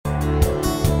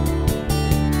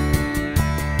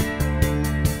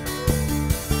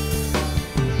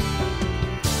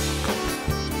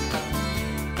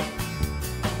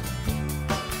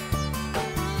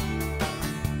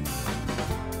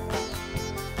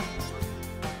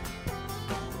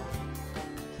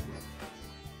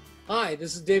Hi,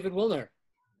 this is David Willner.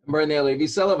 Levi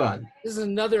Sullivan. This is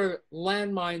another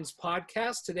LandMinds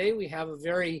podcast. Today we have a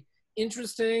very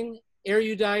interesting,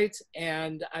 erudite,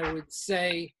 and I would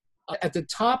say at the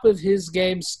top of his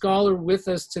game scholar with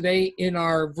us today in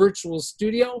our virtual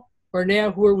studio.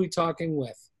 Barnea, who are we talking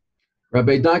with?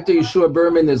 Rabbi Dr. Yeshua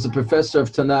Berman is a professor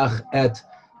of Tanakh at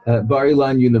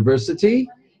Bar-Ilan University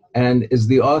and is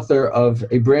the author of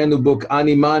a brand new book,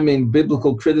 Maamin,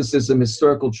 Biblical Criticism,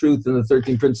 Historical Truth, and the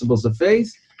 13 Principles of Faith,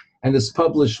 and is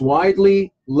published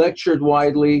widely, lectured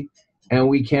widely, and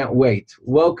we can't wait.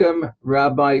 Welcome,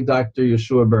 Rabbi Dr.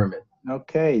 Yeshua Berman.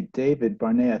 Okay, David,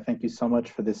 Barnea, thank you so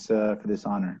much for this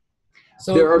honor.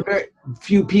 So there are very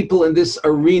few people in this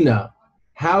arena.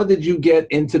 How did you get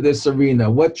into this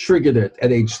arena? What triggered it?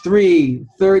 At age 3,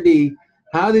 30?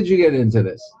 How did you get into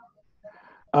this?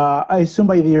 I assume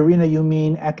by the arena you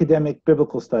mean academic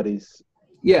biblical studies.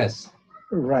 Yes.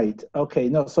 Right. Okay.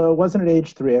 No, so it wasn't at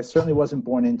age 3. I certainly wasn't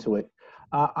born into it.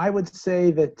 I would say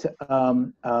that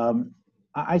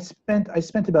I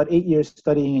spent about 8 years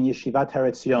studying in Yeshivat Har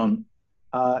Etzion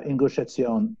in Gush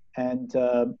Etzion, and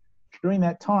during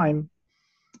that time,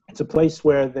 it's a place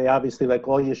where they obviously, like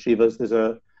all yeshivas, there's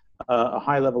a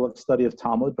high level of study of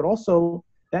Talmud, but also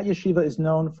that yeshiva is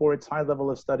known for its high level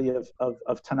of study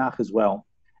of Tanakh as well.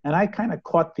 And I kind of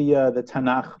caught the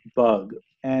Tanakh bug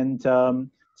and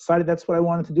decided that's what I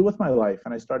wanted to do with my life.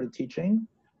 And I started teaching.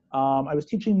 I was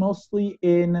teaching mostly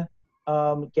in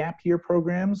gap year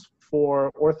programs for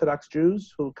Orthodox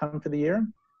Jews who come for the year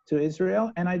to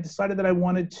Israel. And I decided that I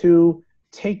wanted to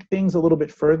take things a little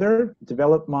bit further,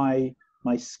 develop my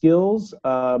skills,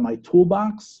 my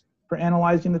toolbox for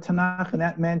analyzing the Tanakh, and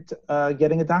that meant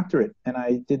getting a doctorate. And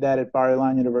I did that at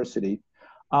Bar-Ilan University.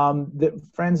 The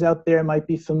friends out there might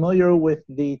be familiar with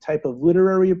the type of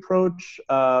literary approach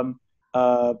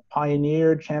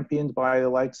pioneered, championed by the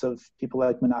likes of people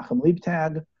like Menachem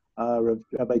Leibtag,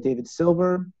 Rabbi David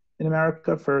Silver in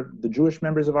America for the Jewish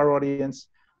members of our audience.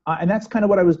 And that's kind of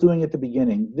what I was doing at the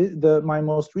beginning. My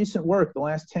most recent work, the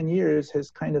last 10 years, has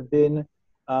kind of been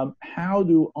how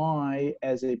do I,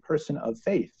 as a person of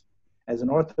faith, as an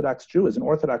Orthodox Jew, as an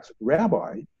Orthodox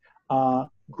rabbi,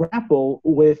 grapple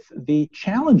with the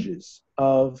challenges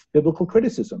of biblical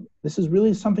criticism. This is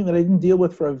really something that I didn't deal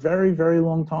with for a very, very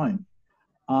long time.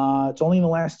 It's only in the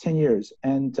last 10 years.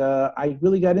 And I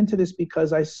really got into this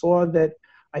because I saw that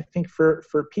I think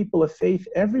for people of faith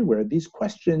everywhere, these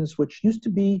questions, which used to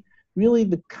be really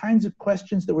the kinds of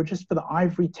questions that were just for the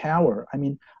ivory tower. I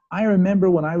mean, I remember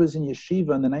when I was in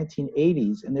yeshiva in the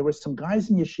 1980s, and there were some guys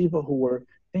in yeshiva who were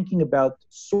thinking about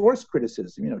source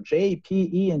criticism, J, P,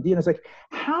 E, and D. And I was like,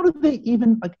 how did they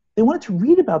even, they wanted to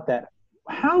read about that.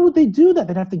 How would they do that?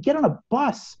 They'd have to get on a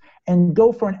bus and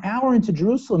go for an hour into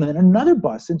Jerusalem and then another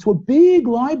bus into a big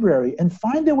library and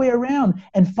find their way around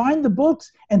and find the books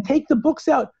and take the books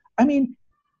out. I mean,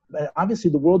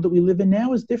 obviously the world that we live in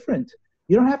now is different.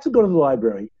 You don't have to go to the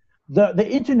library. The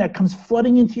internet comes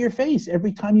flooding into your face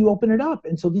every time you open it up.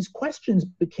 And so these questions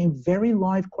became very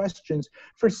live questions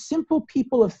for simple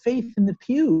people of faith in the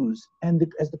pews. And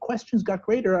as the questions got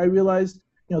greater, I realized,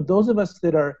 those of us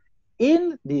that are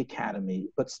in the academy,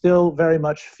 but still very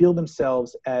much feel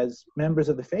themselves as members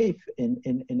of the faith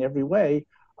in every way,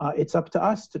 it's up to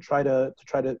us to try to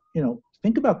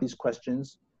think about these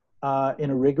questions in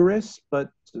a rigorous,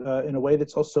 but in a way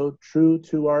that's also true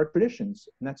to our traditions.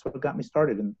 And that's what got me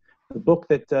started. And the book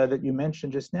that you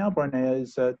mentioned just now, Barnea,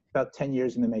 is about 10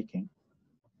 years in the making.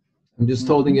 I'm just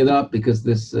holding it up because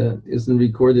this isn't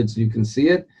recorded so you can see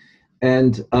it.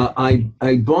 And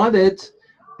I bought it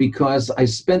because I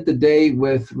spent the day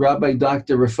with Rabbi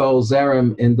Dr. Raphael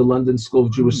Zaram in the London School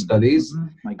of Jewish Studies,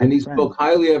 and he spoke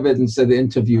highly of it and said they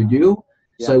interviewed you.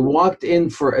 Yeah. So I walked in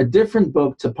for a different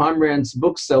book to Pomerantz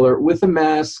bookseller with a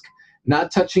mask,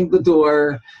 not touching the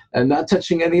door, and not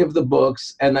touching any of the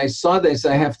books, and I saw this,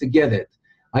 I have to get it.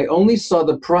 I only saw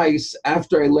the price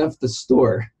after I left the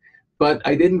store, but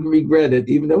I didn't regret it,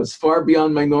 even though it's far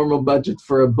beyond my normal budget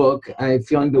for a book. I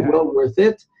find it well worth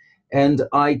it. And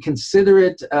I consider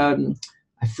it,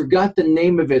 I forgot the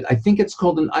name of it. I think it's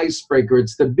called an icebreaker.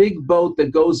 It's the big boat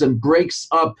that goes and breaks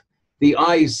up the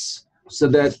ice so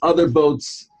that other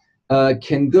boats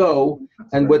can go.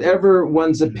 And whatever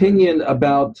one's opinion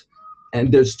about, and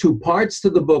there's 2 parts to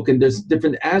the book, and there's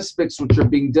different aspects which are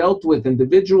being dealt with,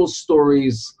 individual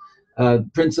stories,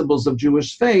 principles of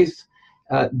Jewish faith.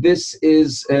 This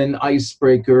is an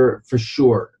icebreaker for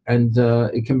sure, and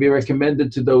it can be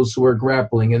recommended to those who are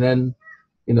grappling, and then,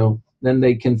 then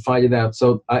they can fight it out.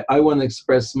 So I want to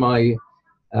express my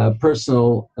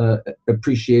personal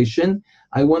appreciation.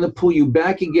 I want to pull you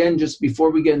back again just before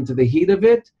we get into the heat of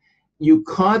it. You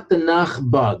caught the Nach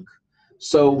bug.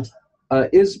 So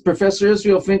is Professor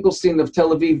Israel Finkelstein of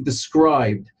Tel Aviv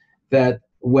described that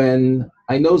when,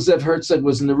 I know Zev Herzog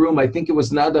was in the room, I think it was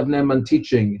Nadav Neman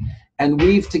teaching, and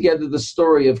weave together the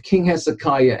story of King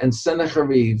Hezekiah and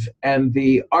Sennacherib and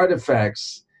the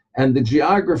artifacts and the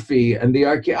geography and the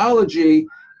archaeology,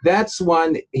 that's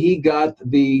when he got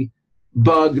the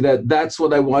bug that's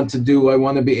what I want to do. I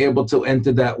want to be able to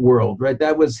enter that world, right?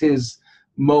 That was his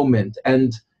moment.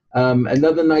 And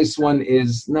another nice one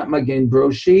is not Magen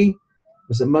Broshi.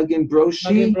 Was it Magen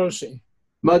Broshi? Magen Broshi.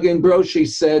 Magen Broshi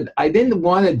said, I didn't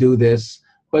want to do this,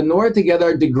 but in order to get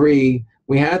our degree,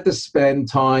 we had to spend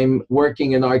time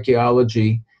working in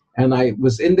archaeology. And I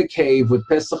was in the cave with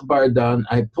Pesach Bardan.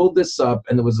 I pulled this up,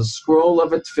 and there was a scroll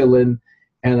of a tefillin,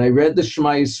 and I read the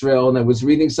Shema Yisrael, and I was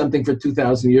reading something for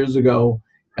 2,000 years ago,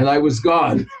 and I was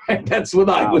gone. That's what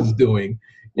I was doing,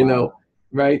 you know,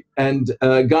 right? And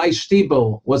Guy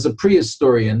Stiebel was a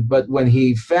prehistorian, but when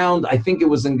he found, I think it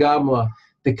was in Gamla,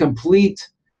 the complete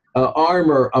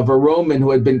armor of a Roman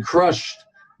who had been crushed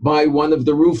by one of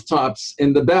the rooftops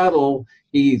in the battle,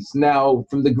 he's now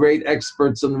from the great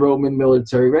experts in the Roman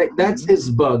military, right? That's his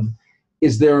bug.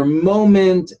 Is there a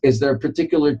moment? Is there a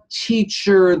particular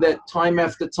teacher that time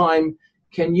after time?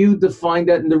 Can you define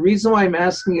that? And the reason why I'm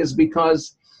asking is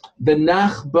because the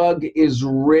Nach bug is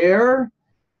rare,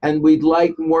 and we'd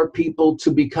like more people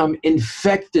to become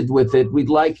infected with it. We'd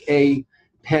like a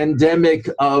pandemic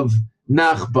of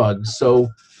Nach bug. So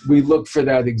we look for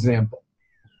that example.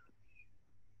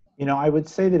 You know, I would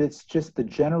say that it's just the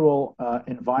general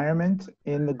environment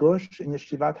in the Gush, in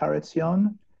Yeshivat Har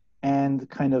Etzion, and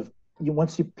kind of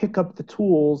once you pick up the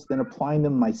tools, then applying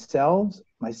them myself,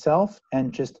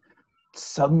 and just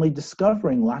suddenly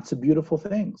discovering lots of beautiful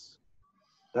things.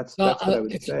 That's what I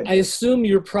would say. I assume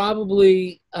you're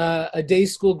probably a day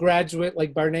school graduate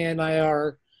like Barnea and I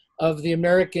are of the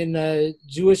American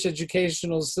Jewish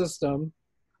educational system.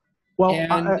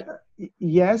 Well,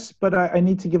 yes, but I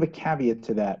need to give a caveat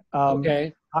to that.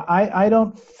 Okay. I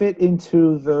don't fit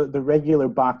into the regular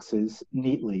boxes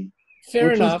neatly.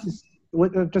 Fair enough.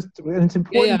 And it's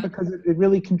important because it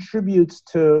really contributes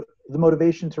to the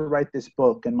motivation to write this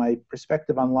book and my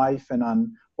perspective on life and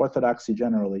on Orthodoxy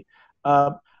generally.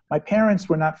 My parents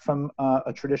were not from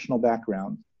a traditional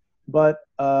background, but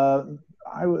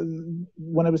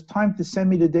when it was time to send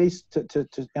me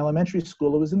to elementary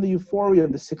school, it was in the euphoria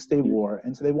of the 6-Day War,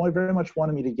 and so they very much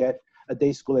wanted me to get a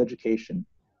day school education.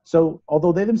 So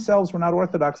although they themselves were not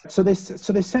Orthodox, so they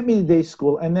sent me to day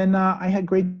school, and then I had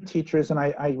great teachers, and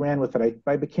I ran with it.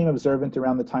 I became observant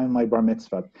around the time of my bar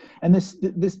mitzvah. And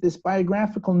this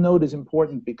biographical note is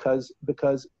important because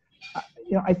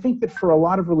you know, I think that for a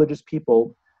lot of religious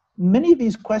people, many of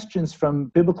these questions from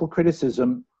biblical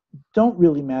criticism don't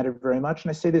really matter very much,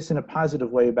 and I say this in a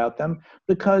positive way about them,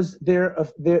 because their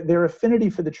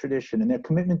affinity for the tradition and their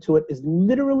commitment to it is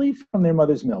literally from their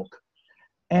mother's milk.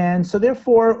 And so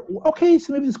therefore, okay,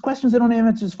 so maybe there's questions they don't have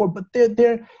answers for, but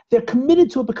they're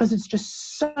committed to it because it's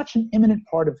just such an imminent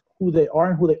part of who they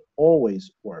are and who they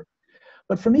always were.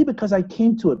 But for me, because I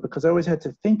came to it, because I always had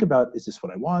to think about, is this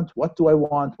what I want? What do I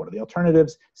want? What are the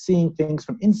alternatives? Seeing things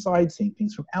from inside, seeing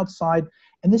things from outside.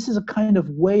 And this is a kind of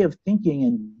way of thinking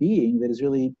and being that is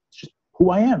really just who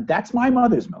I am. That's my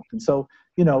mother's milk. And so,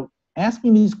 you know,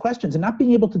 asking these questions and not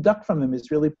being able to duck from them is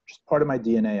really just part of my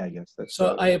DNA, I guess.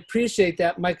 So I appreciate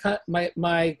that.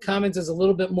 My comment is a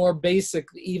little bit more basic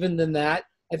even than that.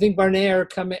 I think Barnea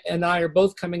and I are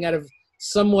both coming out of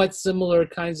somewhat similar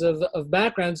kinds of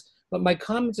backgrounds, but my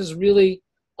comment is really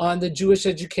on the Jewish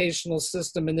educational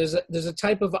system, and there's a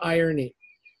type of irony,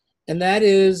 and that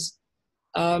is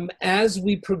as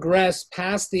we progress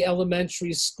past the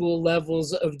elementary school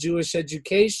levels of Jewish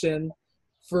education,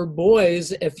 for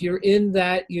boys, if you're in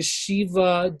that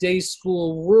yeshiva day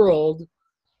school world,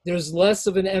 there's less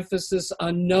of an emphasis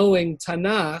on knowing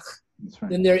Tanakh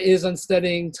than there is on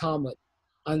studying Talmud,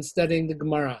 on studying the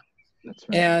Gemara. That's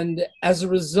right. And as a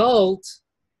result,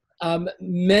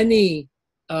 many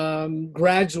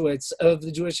graduates of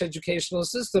the Jewish educational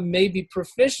system may be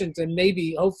proficient and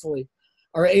maybe, hopefully,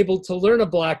 are able to learn a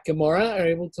block Gemara, are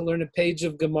able to learn a page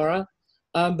of Gemara,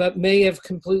 but may have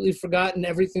completely forgotten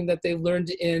everything that they learned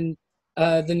in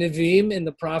the Nevi'im, in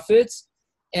the prophets.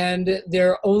 And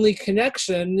their only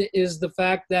connection is the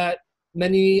fact that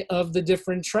many of the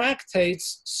different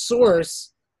tractates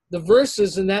source the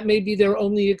verses, and that may be their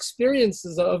only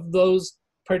experiences of those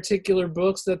particular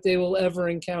books that they will ever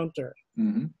encounter.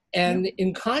 Mm-hmm. And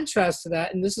in contrast to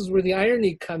that, and this is where the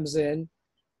irony comes in,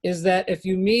 is that if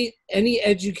you meet any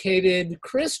educated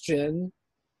Christian,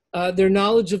 their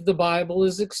knowledge of the Bible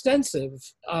is extensive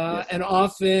and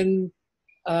often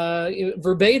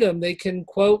verbatim. They can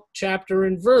quote chapter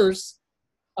and verse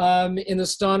in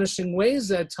astonishing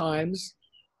ways at times,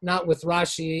 not with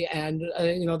Rashi and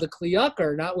the Kli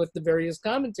Yakar, not with the various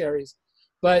commentaries,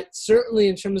 but certainly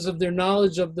in terms of their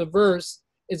knowledge of the verse,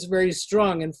 it's very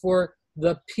strong. And for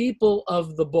the people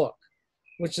of the book,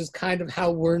 which is kind of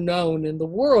how we're known in the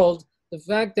world, the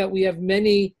fact that we have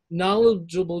many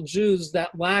knowledgeable Jews that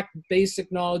lack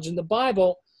basic knowledge in the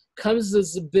Bible comes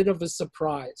as a bit of a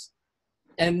surprise.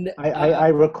 And I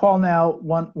recall now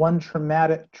one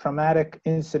traumatic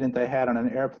incident I had on an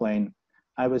airplane.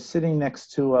 I was sitting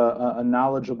next to a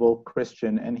knowledgeable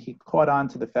Christian, and he caught on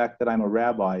to the fact that I'm a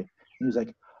rabbi. He was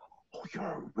like, "Oh, you're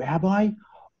a rabbi?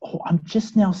 Oh, I'm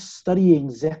just now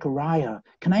studying Zechariah.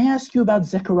 Can I ask you about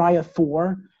Zechariah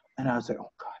 4?" And I was like,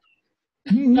 "Oh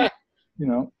God."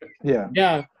 Yeah.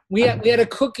 Yeah, we had a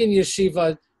cook in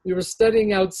yeshiva. We were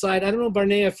studying outside. I don't know,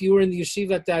 Barnea, if you were in the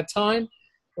yeshiva at that time,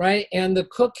 right? And the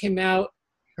cook came out.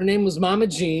 Her name was Mama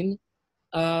Jean,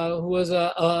 who was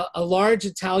a large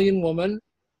Italian woman.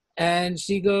 And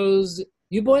she goes,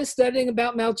 "You boys studying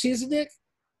about Melchizedek?"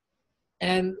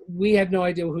 And we had no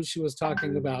idea who she was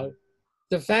talking about.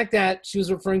 The fact that she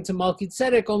was referring to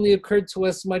Melchizedek only occurred to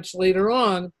us much later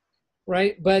on,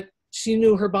 right? But she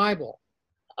knew her Bible.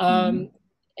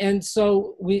 And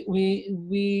so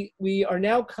we are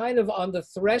now kind of on the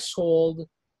threshold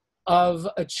of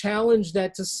a challenge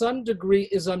that to some degree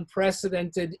is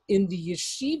unprecedented in the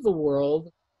yeshiva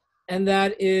world, and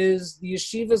that is the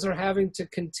yeshivas are having to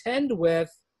contend with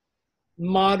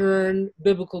modern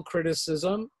biblical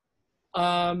criticism.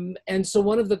 And so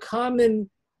one of the common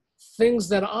things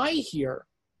that I hear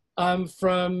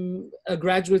from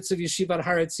graduates of Yeshivat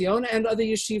Har Etzion and other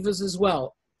yeshivas as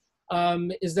well,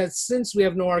 is that since we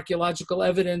have no archaeological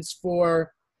evidence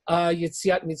for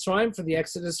Yetziat Mitzrayim, for the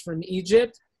Exodus from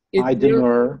Egypt, I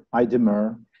demur.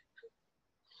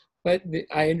 But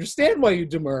I understand why you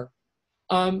demur.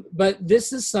 But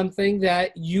this is something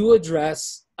that you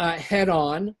address head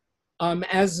on,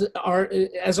 as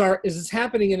is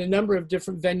happening in a number of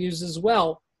different venues as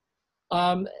well.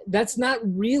 That's not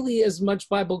really as much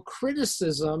Bible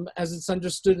criticism as it's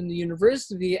understood in the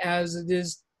university as it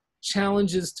is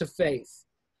challenges to faith.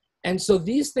 And so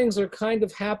these things are kind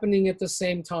of happening at the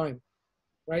same time,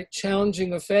 right?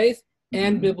 Challenging of faith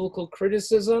and biblical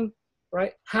criticism,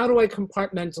 right? How do I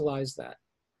compartmentalize that?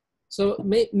 So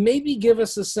maybe give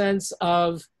us a sense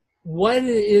of what it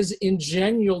is in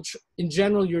general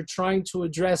you're trying to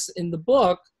address in the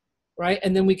book, right?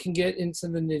 And then we can get into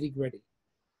the nitty gritty.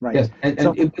 Right. Yes,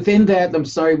 and within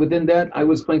that, I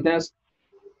was going to ask,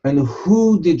 and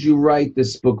who did you write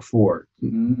this book for?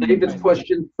 David's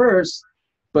question first,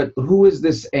 but who is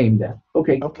this aimed at?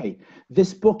 Okay.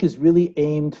 This book is really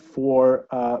aimed for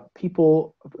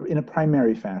people in a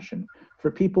primary fashion,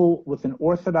 for people with an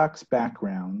Orthodox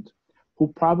background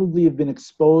who probably have been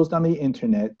exposed on the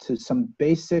internet to some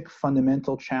basic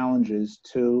fundamental challenges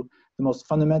to the most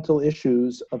fundamental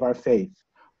issues of our faith.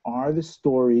 Are the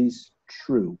stories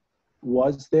true?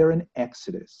 Was there an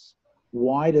Exodus?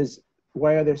 Why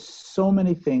are there so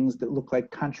many things that look like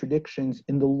contradictions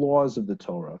in the laws of the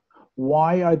Torah?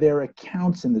 Why are there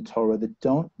accounts in the Torah that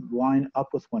don't line up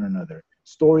with one another?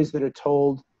 Stories that are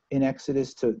told in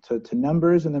Exodus to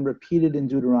Numbers and then repeated in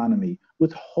Deuteronomy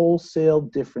with wholesale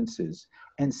differences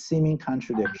and seeming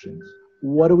contradictions.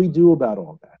 What do we do about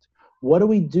all that? What do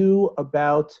we do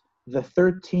about the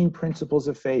 13 principles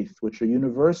of faith, which are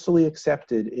universally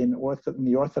accepted in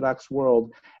the Orthodox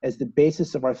world as the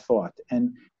basis of our thought?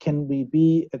 And can we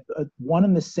be at one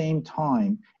and the same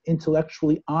time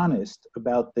intellectually honest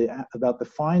about the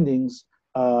findings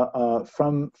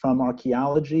from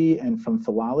archaeology and from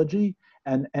philology,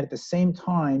 and at the same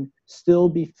time still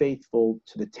be faithful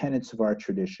to the tenets of our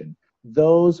tradition?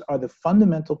 Those are the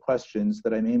fundamental questions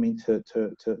that I'm aiming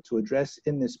to address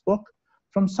in this book,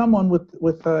 from someone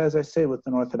with as I say, with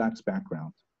an Orthodox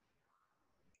background.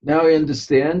 Now I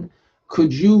understand.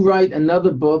 Could you write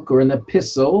another book or an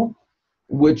epistle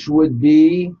which would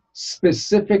be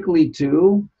specifically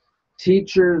to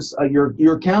teachers,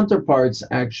 your counterparts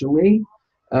actually,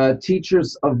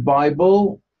 teachers of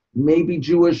Bible, maybe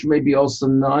Jewish, maybe also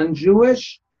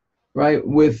non-Jewish, right,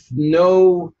 with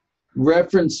no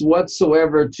reference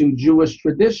whatsoever to Jewish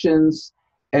traditions,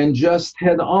 and just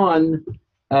head on,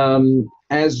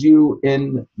 as you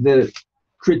in the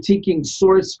critiquing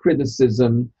source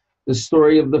criticism, the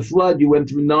story of the flood, you went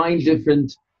through 9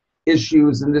 different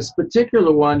issues in this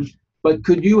particular one, but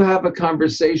could you have a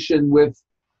conversation with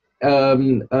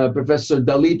Professor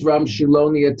Dalit Ram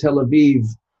Shiloni at Tel Aviv,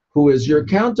 who is your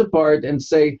counterpart, and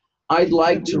say, I'd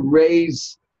like to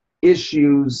raise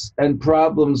issues and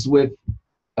problems with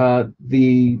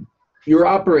your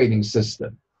operating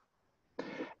system.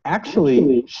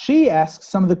 Actually, she asks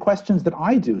some of the questions that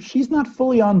I do. She's not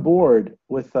fully on board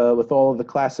with all of the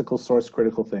classical source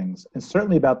critical things, and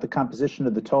certainly about the composition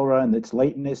of the Torah and its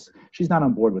lateness. She's not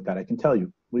on board with that. I can tell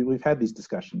you. We've had these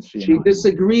discussions. She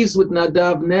disagrees with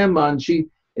Nadav Ne'eman.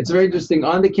 It's very interesting.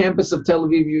 On the campus of Tel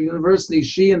Aviv University,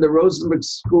 she and the Rosenberg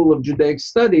School of Judaic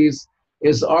Studies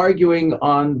is arguing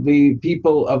on the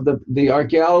people of the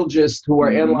archaeologists who are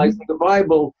analyzing the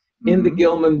Bible in the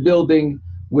Gilman building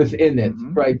within it,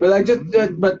 right? But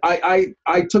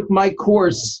I took my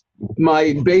course,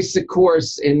 my basic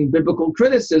course in biblical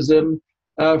criticism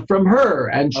from her,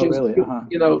 and she's,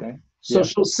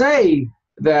 she'll say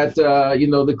that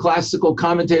the classical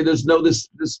commentators know this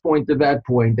point to that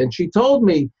point, and she told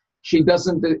me she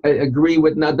doesn't agree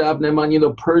with Nadav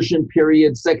Ne'eman, Persian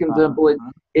period, Second Temple,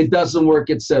 it doesn't work,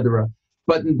 etc.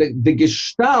 But the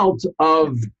gestalt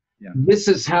of this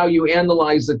is how you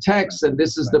analyze the text, and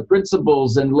this is the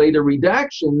principles and later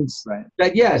redactions.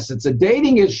 That yes, it's a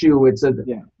dating issue. It's a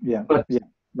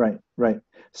right.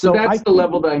 So that's the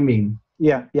level that I mean.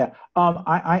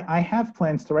 I have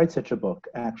plans to write such a book,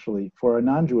 actually, for a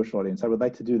non-Jewish audience. I would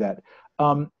like to do that.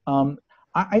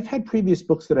 I've had previous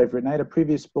books that I've written. I had a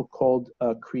previous book called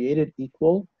Created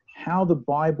Equal: How the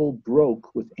Bible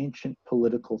Broke with Ancient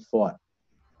Political Thought,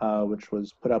 which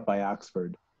was put out by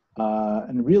Oxford.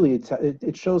 And really,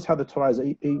 it shows how the Torah is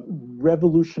a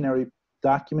revolutionary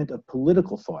document of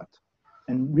political thought,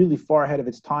 and really far ahead of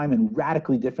its time and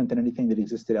radically different than anything that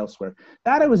existed elsewhere.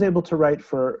 That I was able to write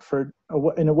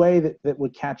in a way that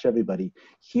would catch everybody.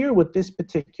 Here with this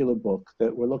particular book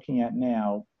that we're looking at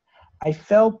now, I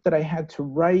felt that I had to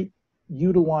write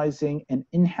utilizing an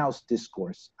in-house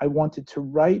discourse. I wanted to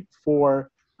write for,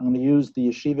 I'm going to use the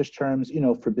yeshivish terms,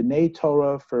 for B'nai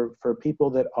Torah, for people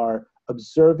that are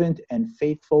observant and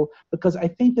faithful, because I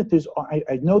think that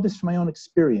I know this from my own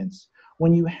experience.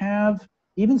 When you have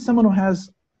even someone who has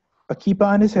a kippah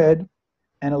on his head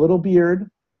and a little beard,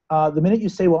 the minute you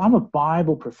say, well, I'm a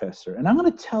Bible professor, and I'm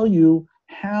going to tell you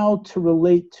how to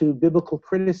relate to biblical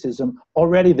criticism,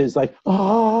 already there's like,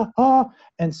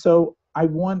 and so I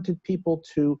wanted people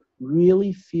to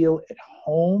really feel at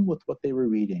home with what they were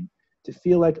reading, to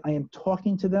feel like I am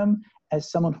talking to them as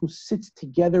someone who sits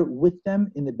together with them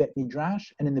in the Bet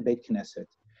Midrash and in the Beit Knesset.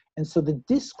 And so the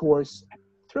discourse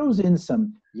throws in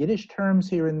some Yiddish terms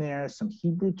here and there, some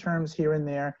Hebrew terms here and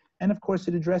there, and of course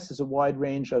it addresses a wide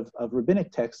range of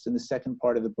rabbinic texts in the second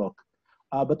part of the book.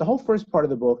 But the whole first part of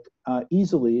the book,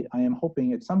 easily, I am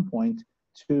hoping at some point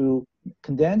to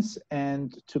condense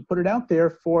and to put it out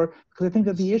there because I think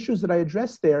that the issues that I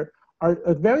address there are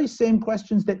the very same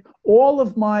questions that all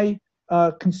of my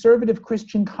conservative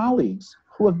Christian colleagues,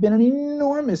 who have been an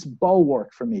enormous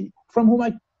bulwark for me, from whom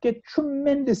I get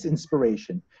tremendous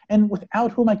inspiration, and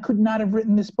without whom I could not have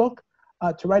written this book,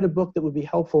 to write a book that would be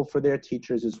helpful for their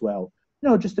teachers as well.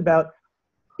 Just about,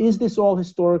 is this all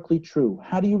historically true?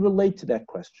 How do you relate to that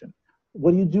question?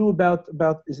 What do you do about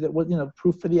is that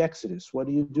proof for the Exodus? What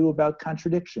do you do about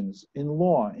contradictions in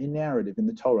law, in narrative, in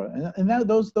the Torah? And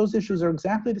those issues are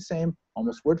exactly the same,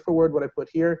 almost word for word what I put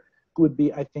here, would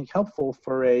be, I think, helpful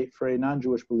for a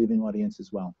non-Jewish believing audience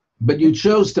as well. But you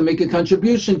chose to make a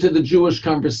contribution to the Jewish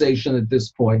conversation at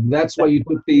this point. That's why you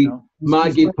took the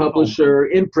Magid publisher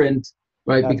imprint,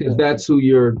 right? Because that's who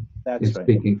you're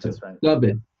speaking to. That's right. Love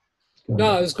it.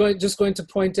 No, I was just going to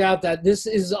point out that this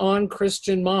is on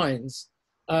Christian Minds.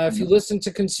 If you listen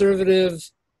to conservative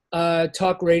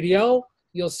talk radio,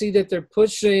 you'll see that they're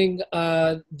pushing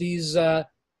these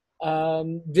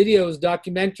videos,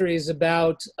 documentaries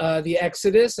about the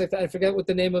Exodus. I forget what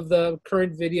the name of the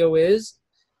current video is.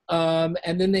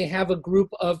 And then they have a group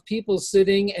of people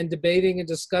sitting and debating and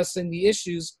discussing the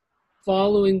issues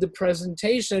following the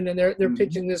presentation, and they're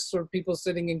pitching this for people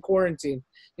sitting in quarantine,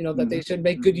 that they should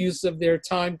make good use of their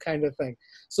time, kind of thing.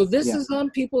 So this is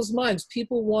on people's minds.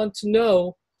 People want to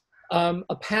know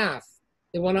a path.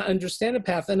 They want to understand a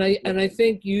path, and I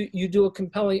think you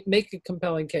make a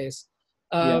compelling case.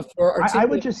 I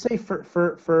would just say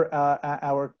for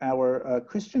our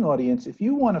Christian audience, if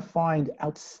you want to find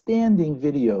outstanding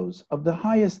videos of the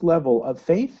highest level of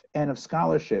faith and of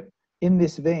scholarship in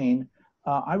this vein,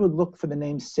 I would look for the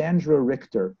name Sandra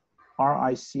Richter,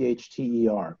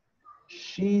 Richter.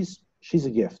 She's a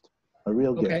gift, a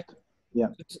real gift. Yeah.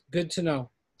 Good to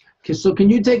know. Okay, so can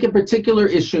you take a particular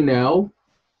issue now,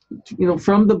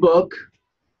 from the book,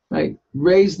 right?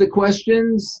 Raise the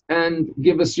questions and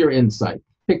give us your insight.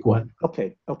 Pick one.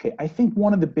 Okay. I think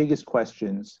one of the biggest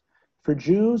questions for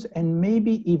Jews, and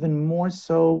maybe even more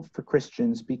so for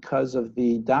Christians because of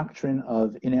the doctrine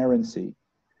of inerrancy,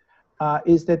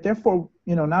 is that therefore,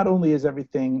 not only is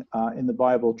everything in the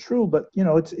Bible true, but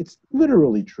it's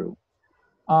literally true.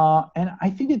 And I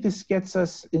think that this gets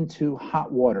us into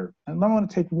hot water. And I want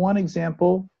to take one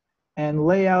example and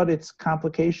lay out its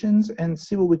complications and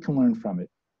see what we can learn from it.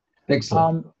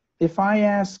 Excellent. If I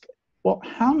ask, well,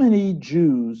 how many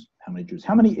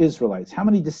Israelites, how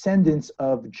many descendants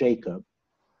of Jacob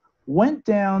went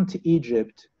down to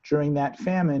Egypt during that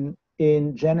famine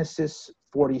in Genesis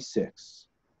 46?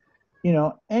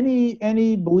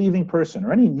 Any believing person,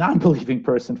 or any non-believing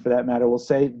person for that matter, will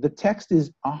say the text is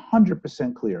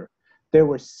 100% clear. There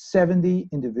were 70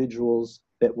 individuals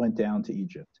that went down to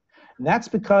Egypt. And that's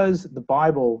because the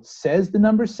Bible says the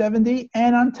number 70,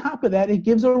 and on top of that, it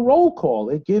gives a roll call.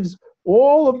 It gives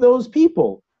all of those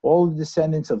people, all of the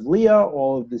descendants of Leah,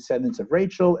 all of the descendants of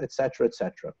Rachel, etc.,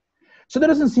 etc. So there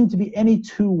doesn't seem to be any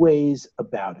two ways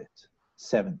about it,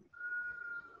 70.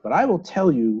 But I will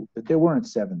tell you that there weren't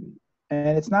 70.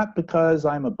 And it's not because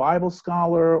I'm a Bible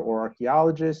scholar or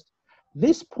archaeologist.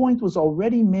 This point was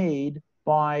already made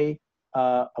by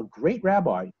a great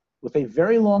rabbi with a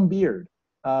very long beard,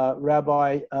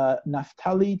 Rabbi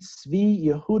Naftali Tzvi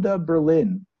Yehuda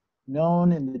Berlin,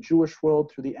 known in the Jewish world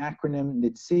through the acronym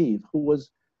Nitziv, who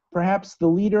was perhaps the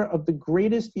leader of the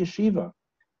greatest yeshiva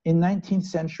in 19th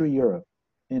century Europe,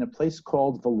 in a place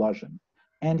called Volozhin.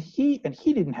 And he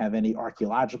didn't have any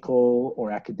archaeological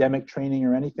or academic training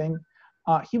or anything.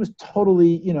 He was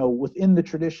totally, within the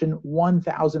tradition,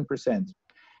 1,000%.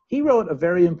 He wrote a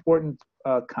very important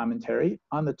commentary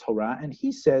on the Torah, and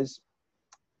he says,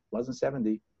 it wasn't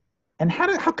 70. And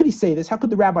how could he say this? How could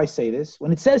the rabbi say this?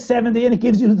 When it says 70 and it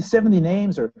gives you the 70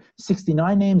 names or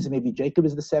 69 names, and maybe Jacob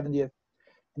is the 70th. And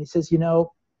he says,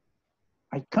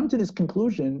 I come to this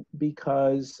conclusion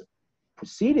because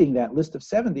preceding that list of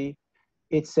 70,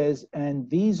 it says, and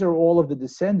these are all of the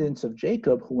descendants of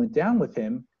Jacob who went down with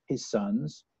him, his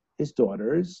sons, his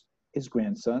daughters, his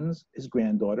grandsons, his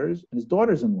granddaughters, and his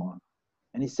daughters-in-law.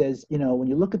 And he says, when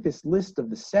you look at this list of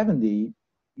the 70,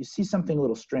 you see something a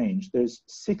little strange. There's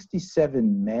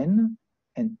 67 men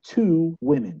and 2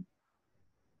 women.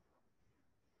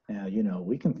 Now,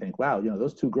 we can think, wow,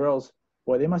 those 2 girls,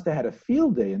 boy, they must have had a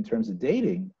field day in terms of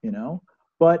dating,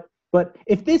 But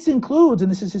if this includes,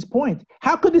 and this is his point,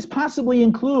 how could this possibly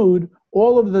include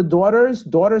all of the daughters,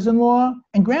 daughters-in-law,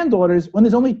 and granddaughters when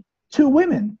there's only 2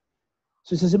 women?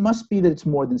 So he says, it must be that it's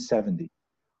more than 70.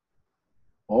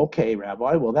 Okay,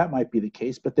 Rabbi, well, that might be the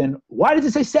case, but then why does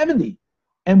it say 70?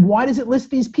 And why does it list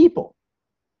these people?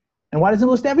 And why doesn't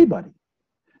it list everybody?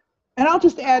 And I'll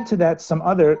just add to that some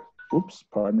other, oops,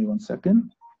 pardon me one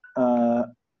second. That's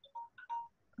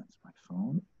my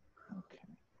phone.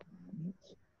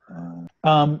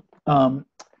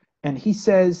 And he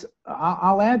says,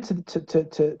 I'll add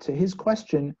to his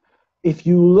question, if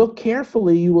you look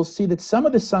carefully, you will see that some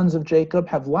of the sons of Jacob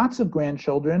have lots of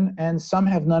grandchildren and some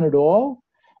have none at all.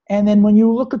 And then when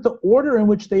you look at the order in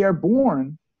which they are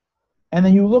born, and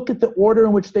then you look at the order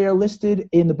in which they are listed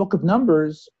in the book of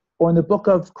Numbers or in the book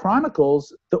of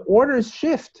Chronicles, the orders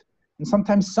shift. And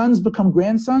sometimes sons become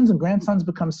grandsons and grandsons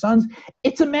become sons.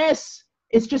 It's a mess.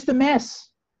 It's just a mess.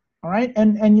 All right.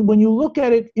 And when you look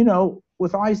at it,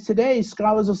 with eyes today,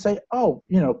 scholars will say, oh,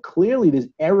 clearly there's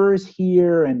errors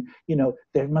here. And,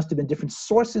 there must have been different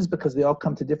sources because they all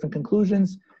come to different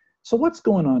conclusions. So what's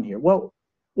going on here? Well,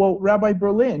 Rabbi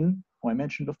Berlin, who I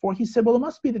mentioned before, he said, well, it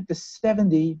must be that the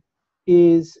 70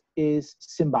 is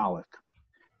symbolic.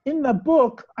 In the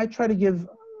book, I try to give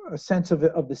a sense of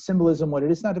the symbolism, what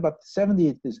it is. Not about the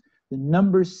 70, there's the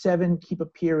number 7 keep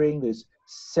appearing. There's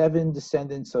 7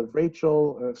 descendants of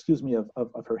Rachel,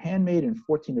 of her handmaid, and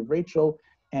 14 of Rachel,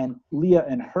 and Leah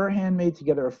and her handmaid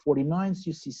together are 49. So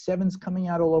you see 7s coming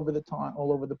out all over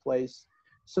the place.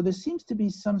 So there seems to be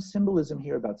some symbolism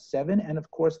here about 7, and of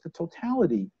course the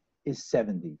totality is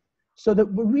 70. So that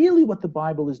really what the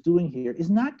Bible is doing here is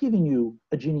not giving you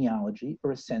a genealogy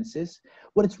or a census.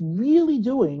 What it's really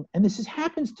doing, and this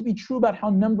happens to be true about how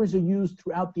numbers are used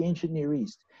throughout the ancient Near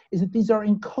East, is that these are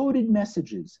encoded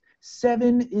messages.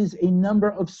 7 is a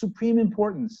number of supreme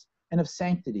importance and of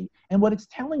sanctity. And what it's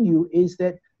telling you is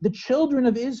that the children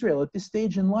of Israel at this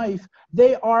stage in life,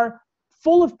 they are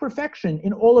full of perfection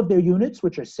in all of their units,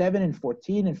 which are 7 and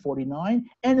 14 and 49,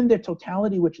 and in their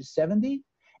totality, which is 70.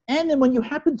 And then when you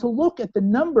happen to look at the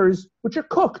numbers, which are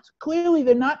cooked, clearly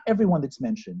they're not everyone that's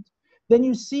mentioned, then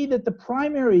you see that the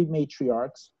primary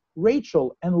matriarchs,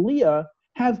 Rachel and Leah,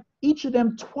 have each of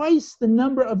them twice the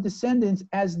number of descendants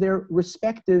as their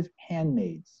respective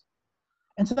handmaids.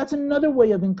 And so that's another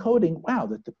way of encoding, wow,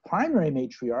 that the primary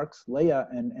matriarchs, Leah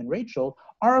and Rachel,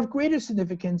 are of greater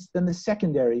significance than the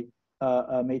secondary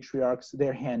matriarchs,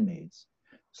 their handmaids.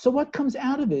 So what comes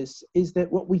out of this is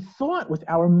that what we thought with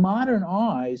our modern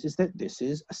eyes is that this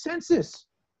is a census,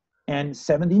 and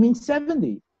 70 means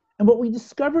 70. And what we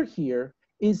discovered here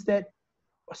is that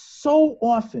so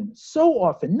often,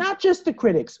 not just the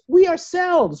critics, we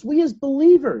ourselves, we as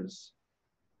believers,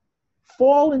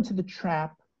 fall into the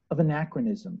trap of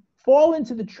anachronism, fall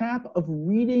into the trap of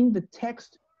reading the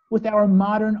text with our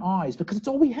modern eyes, because it's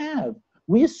all we have.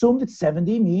 We assume that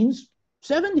 70 means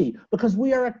 70 because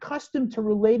we are accustomed to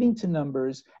relating to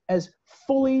numbers as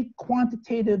fully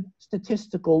quantitative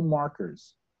statistical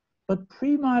markers. But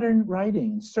pre-modern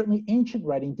writing, certainly ancient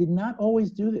writing, did not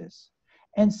always do this.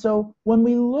 And so when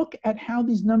we look at how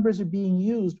these numbers are being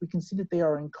used, we can see that they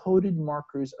are encoded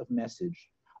markers of message.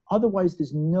 Otherwise,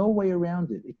 there's no way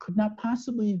around it. It could not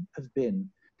possibly have been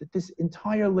that this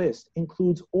entire list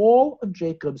includes all of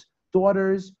Jacob's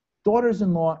daughters,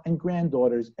 daughters-in-law, and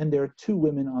granddaughters, and there are 2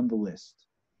 women on the list.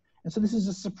 And so this is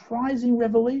a surprising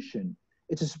revelation.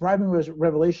 It's a surprising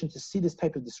revelation to see this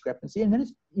type of discrepancy, and then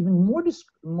it's even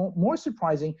more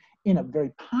surprising in a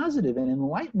very positive and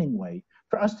enlightening way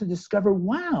for us to discover,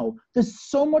 wow, there's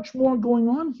so much more going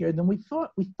on here than we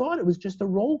thought. We thought it was just a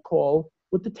roll call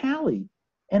with the tally.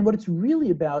 And what it's really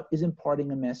about is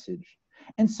imparting a message.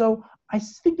 And so I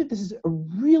think that this is a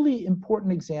really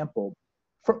important example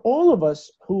for all of us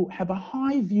who have a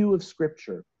high view of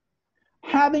Scripture.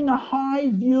 Having a high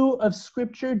view of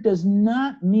Scripture does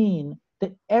not mean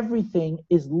that everything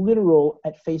is literal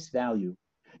at face value.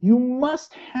 You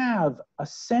must have a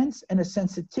sense and a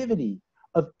sensitivity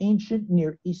of ancient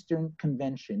Near Eastern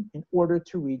convention in order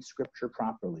to read Scripture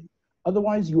properly.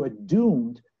 Otherwise, you are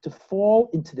doomed to fall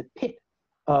into the pit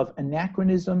of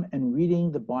anachronism and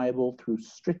reading the Bible through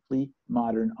strictly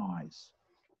modern eyes.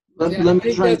 Let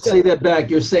me try and say that back.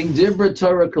 You're saying Dibra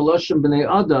Torah Koloshim B'nei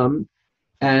Adam,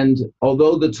 and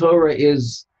although the Torah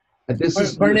is,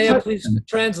 Barnea, please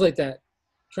translate that.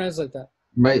 Translate that.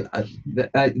 Right,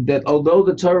 that although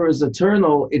the Torah is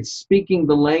eternal, it's speaking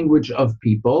the language of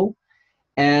people,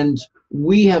 and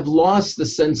we have lost the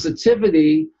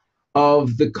sensitivity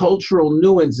of the cultural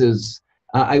nuances.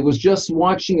 I was just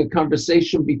watching a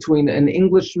conversation between an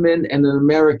Englishman and an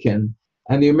American.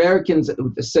 And the Americans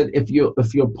said, if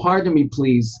you'll pardon me,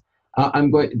 please, I'm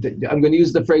going to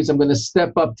use the phrase, I'm going to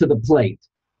step up to the plate,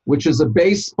 which is a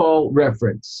baseball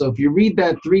reference. So if you read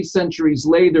that 3 centuries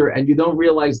later and you don't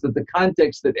realize that the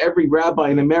context that every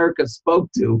rabbi in America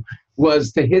spoke to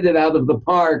was to hit it out of the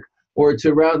park or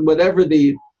to round whatever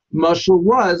the mushal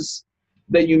was,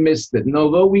 that you missed it. And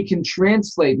although we can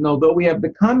translate, and although we have the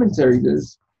commentary,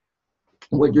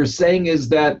 what you're saying is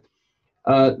that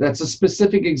that's a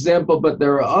specific example, but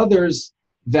there are others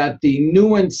that the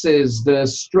nuances, the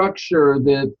structure,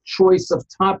 the choice of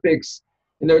topics,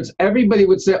 in other words, everybody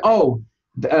would say, oh,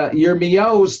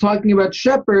 Yirmiyahu is talking about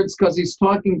shepherds because he's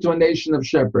talking to a nation of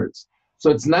shepherds.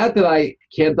 So it's not that I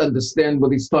can't understand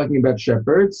what he's talking about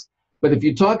shepherds, but if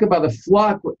you talk about a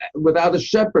flock without a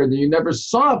shepherd and you never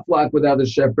saw a flock without a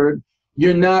shepherd,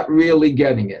 you're not really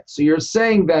getting it. So you're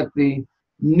saying that the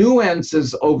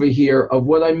nuances over here of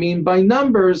what I mean by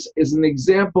numbers is an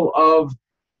example of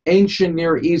ancient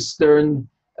Near Eastern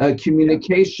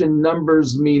communication.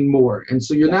 Numbers mean more. And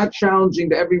so you're not challenging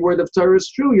that every word of Torah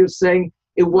is true. You're saying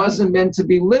it wasn't meant to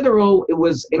be literal, it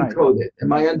was encoded.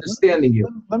 Am I understanding you?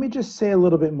 Let me just say a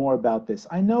little bit more about this.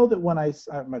 I know that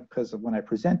because when I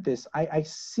present this, I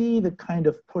see the kind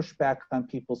of pushback on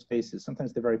people's faces.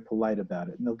 Sometimes they're very polite about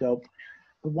it. And they'll go,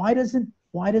 but why doesn't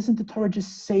the Torah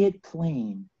just say it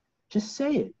plain? Just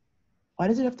say it. Why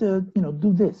does it have to,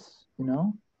 do this,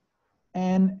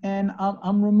 And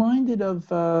I'm reminded of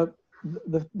the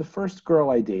first girl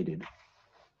I dated.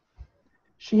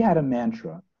 She had a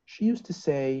mantra. She used to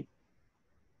say,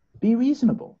 be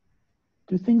reasonable,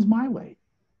 do things my way.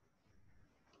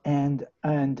 And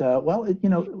well, it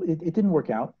didn't work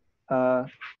out.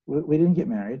 We didn't get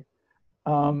married.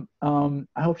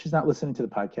 I hope she's not listening to the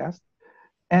podcast.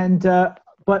 And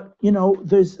but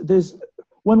there's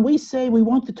when we say we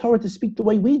want the Torah to speak the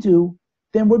way we do,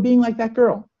 then we're being like that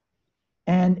girl.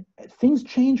 And things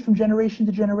change from generation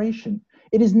to generation.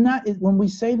 It is not, when we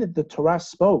say that the Torah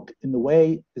spoke in the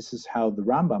way, this is how the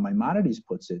Rambam, Maimonides,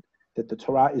 puts it, that the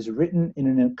Torah is written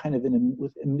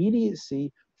with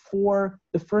immediacy for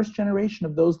the first generation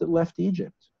of those that left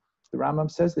Egypt. The Rambam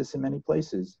says this in many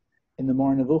places in the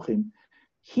Moreh Nevuchim.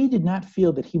 He did not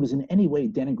feel that he was in any way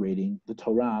denigrating the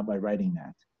Torah by writing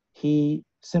that. He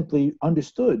simply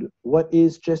understood what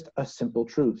is just a simple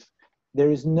truth.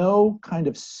 There is no kind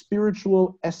of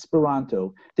spiritual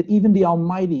Esperanto that even the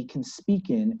Almighty can speak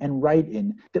in and write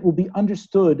in that will be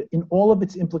understood in all of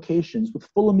its implications with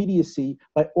full immediacy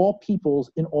by all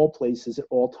peoples in all places at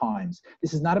all times.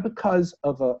 This is not because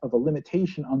of a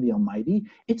limitation on the Almighty.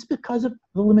 It's because of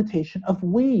the limitation of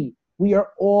we. We are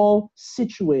all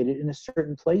situated in a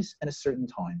certain place and a certain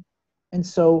time. And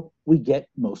so we get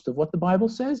most of what the Bible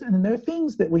says, and then there are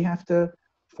things that we have to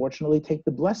fortunately take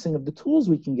the blessing of the tools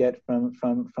we can get from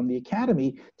the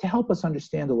academy to help us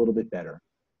understand a little bit better.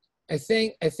 I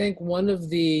think one of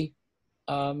the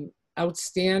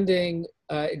outstanding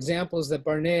examples that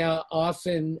Barnea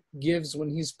often gives when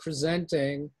he's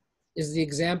presenting is the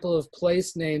example of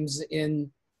place names in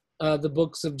the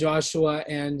books of Joshua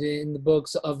and in the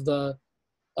books of the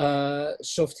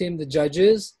Shoftim, the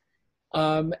judges.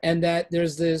 And that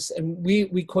there's this, and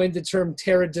we coined the term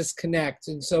terra disconnect.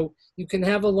 And so you can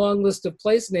have a long list of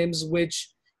place names,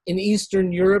 which in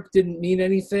Eastern Europe didn't mean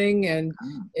anything. And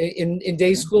in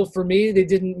day school for me, they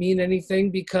didn't mean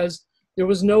anything because there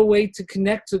was no way to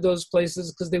connect to those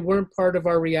places because they weren't part of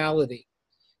our reality.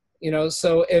 You know,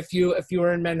 so if you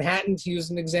were in Manhattan, to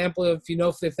use an example, if you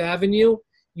know Fifth Avenue,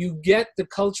 you get the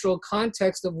cultural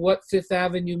context of what Fifth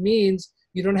Avenue means.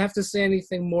 You don't have to say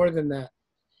anything more than that.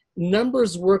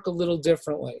 Numbers work a little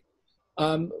differently.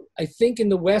 I think in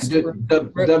the West, David,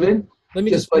 let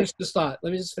me just finish this thought.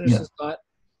 This thought,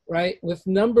 right? With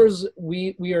numbers,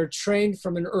 we are trained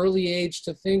from an early age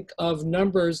to think of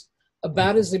numbers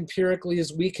about as empirically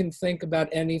as we can think about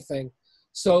anything.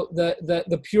 So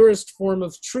the purest form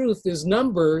of truth is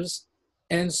numbers,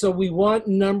 and so we want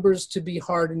numbers to be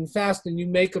hard and fast. And you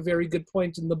make a very good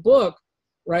point in the book,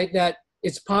 right? That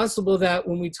it's possible that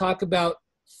when we talk about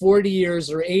 40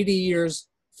 years or 80 years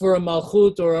for a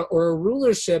malchut or a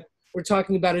rulership, we're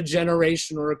talking about a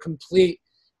generation or a complete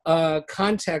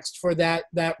context for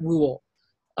that rule.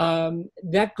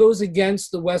 That goes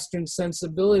against the Western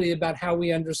sensibility about how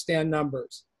we understand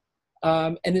numbers.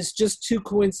 And it's just too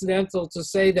coincidental to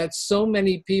say that so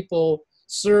many people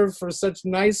serve for such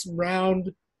nice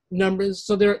round numbers.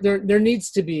 So there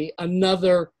needs to be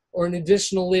another or an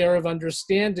additional layer of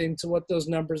understanding to what those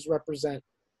numbers represent.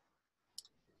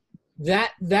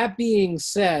 That being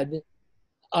said,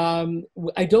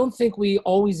 I don't think we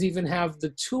always even have the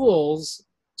tools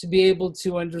to be able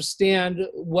to understand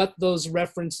what those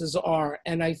references are.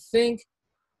 And I think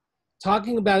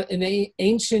talking about an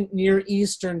ancient Near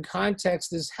Eastern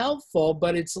context is helpful,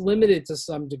 but it's limited to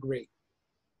some degree.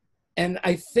 And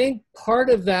I think part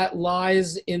of that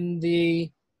lies in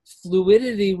the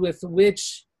fluidity with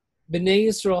which Bnei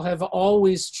Yisrael have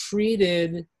always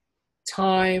treated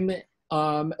time,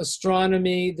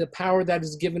 astronomy, the power that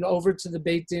is given over to the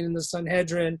Beit Din and the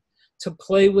Sanhedrin to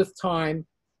play with time.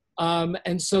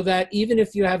 And so that even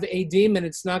if you have Eidim and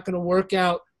it's not going to work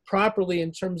out properly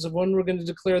in terms of when we're going to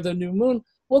declare the new moon,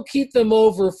 we'll keep them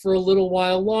over for a little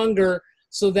while longer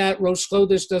so that Rosh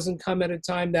Chodesh doesn't come at a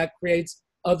time that creates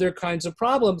other kinds of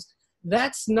problems.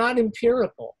 That's not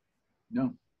empirical.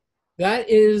 No. That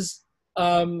is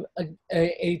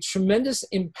a tremendous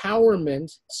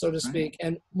empowerment, so to speak.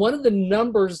 And one of the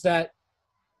numbers that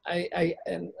I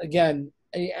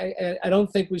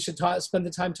don't think we should spend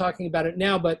the time talking about it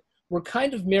now, but we're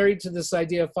kind of married to this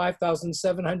idea of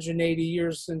 5,780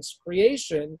 years since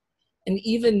creation. And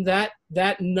even that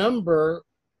number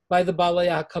by the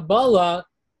Balei Kabbalah,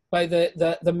 by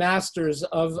the masters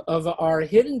of our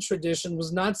hidden tradition,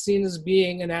 was not seen as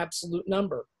being an absolute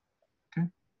number.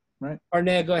 Right.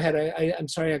 Arnea, go ahead. I'm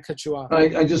sorry I cut you off.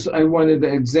 I wanted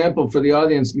an example for the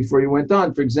audience before you went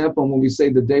on. For example, when we say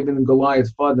that David and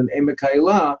Goliath fought in Emek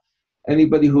Ha'elah,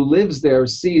 anybody who lives there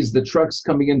sees the trucks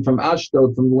coming in from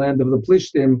Ashdod, from the land of the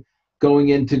Plishtim, going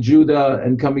into Judah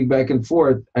and coming back and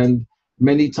forth. And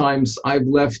many times I've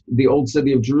left the old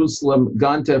city of Jerusalem,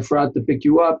 gone to Efrat to pick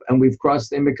you up, and we've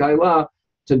crossed Emek Ha'elah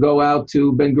to go out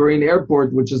to Ben Gurion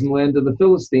Airport, which is in the land of the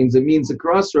Philistines. It means a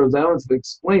crossroads. I don't have to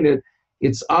explain it.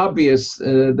 It's obvious,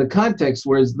 the context,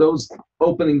 whereas those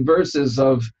opening verses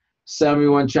of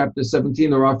Samuel 1 chapter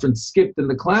 17 are often skipped in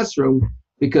the classroom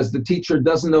because the teacher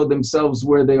doesn't know themselves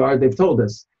where they are. They've told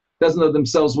us, doesn't know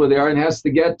themselves where they are and has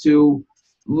to get to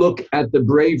look at the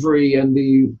bravery and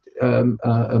the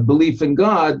belief in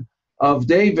God of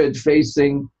David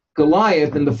facing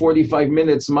Goliath in the 45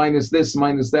 minutes minus this,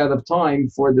 minus that of time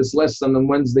for this lesson on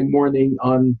Wednesday morning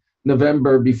on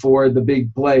November before the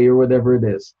big play or whatever it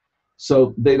is.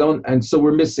 So they don't, and so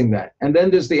we're missing that. And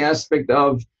then there's the aspect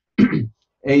of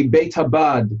a Beit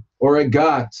Habad or a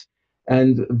Gat,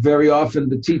 and very often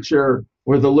the teacher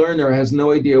or the learner has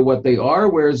no idea what they are,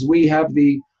 whereas we have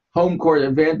the home court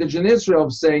advantage in Israel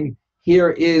of saying, here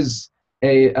is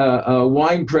a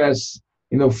wine press,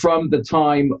 from the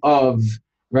time of,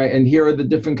 right? And here are the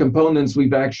different components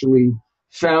we've actually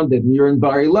founded. And you're in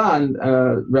Bar Ilan,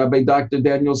 Rabbi Dr.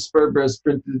 Daniel Sperber has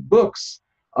printed books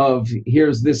of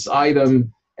here's this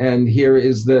item and here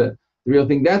is the real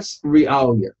thing. That's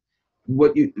realia.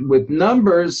 With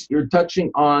numbers, you're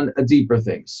touching on a deeper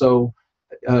thing. So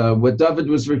what David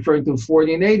was referring to,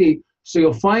 40 and 80, so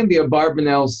you'll find the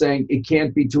Abarbanel saying it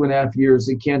can't be 2.5 years,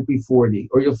 it can't be 40.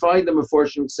 Or you'll find the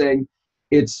Meforshim saying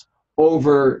it's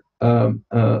over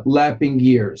lapping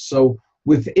years. So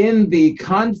within the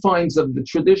confines of the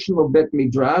traditional Bet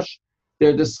Midrash, there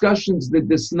are discussions that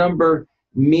this number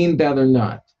mean that or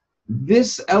not.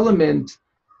 This element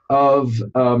of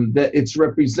that it's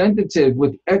representative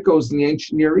with echoes in the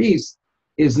ancient Near East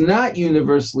is not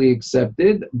universally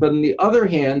accepted, but on the other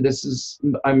hand,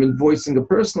 I'm voicing a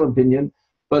personal opinion,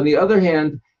 but on the other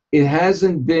hand, it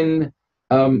hasn't been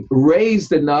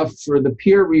raised enough for the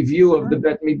peer review of the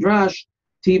Bet Midrash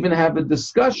to even have a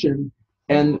discussion.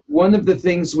 And one of the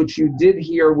things which you did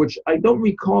here, which I don't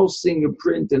recall seeing a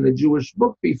print in a Jewish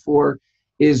book before,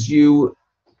 is you,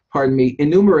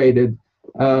 enumerated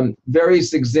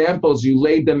various examples. You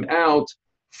laid them out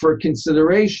for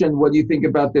consideration. What do you think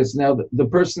about this? Now, the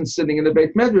person sitting in the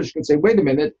Beit Medrash can say, wait a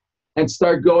minute, and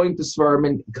start going to Svarim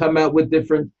and come out with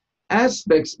different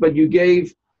aspects, but you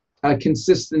gave a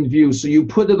consistent view. So you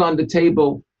put it on the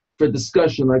table for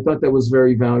discussion. I thought that was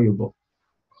very valuable.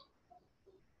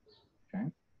 Okay.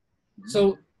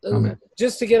 So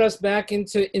just to get us back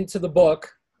into the book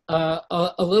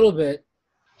a little bit,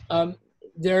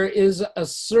 there is a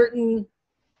certain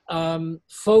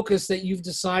focus that you've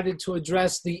decided to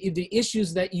address, the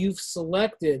issues that you've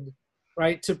selected,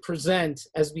 right, to present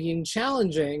as being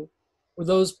challenging. Were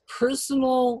those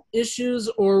personal issues,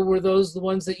 or were those the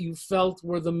ones that you felt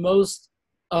were the most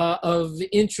of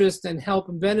interest and help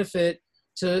and benefit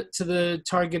to the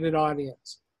targeted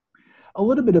audience? A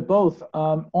little bit of both.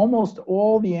 Almost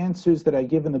all the answers that I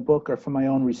give in the book are from my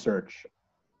own research.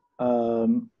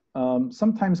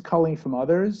 Sometimes culling from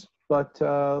others, but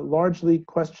largely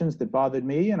questions that bothered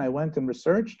me, and I went and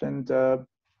researched, and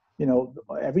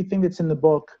everything that's in the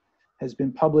book has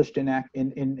been published in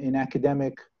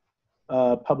academic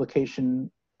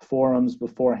publication forums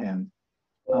beforehand,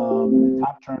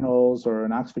 top journals or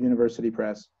an Oxford University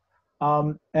Press.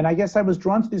 And I guess I was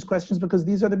drawn to these questions because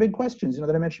these are the big questions,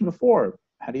 that I mentioned before.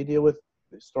 How do you deal with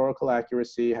historical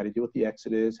accuracy? How do you deal with the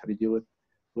Exodus? How do you deal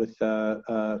with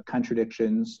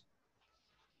contradictions?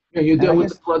 Yeah, you deal with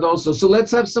the flood also. So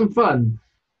let's have some fun.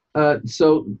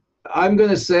 So I'm going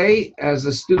to say, as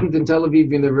a student in Tel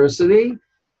Aviv University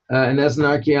and as an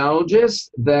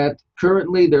archaeologist, that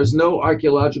currently there's no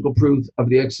archaeological proof of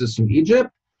the Exodus from Egypt.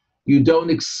 You don't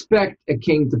expect a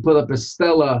king to put up a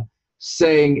stela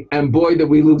saying, and boy, did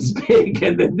we lose big,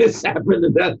 and then this happened,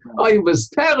 and that, oh, it was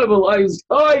terrible,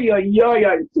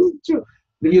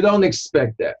 you don't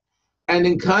expect that. And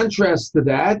in contrast to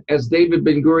that, as David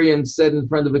Ben-Gurion said in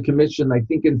front of a commission, I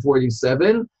think in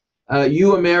 47,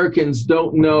 you Americans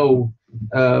don't know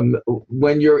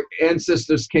when your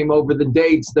ancestors came over the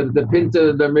dates, the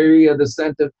Pinta, the Maria, the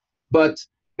Santa, but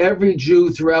every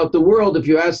Jew throughout the world, if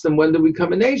you ask them when did we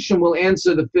become a nation, will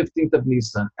answer the 15th of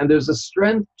Nisan. And there's a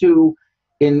strength to,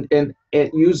 in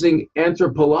using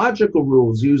anthropological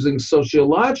rules, using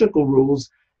sociological rules,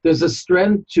 there's a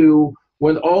strength to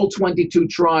when all 22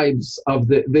 tribes of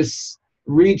this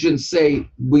region say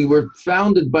we were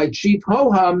founded by Chief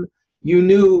Hoham, you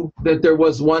knew that there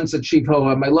was once a Chief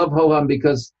Hoham. I love Hoham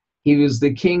because he was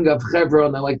the king of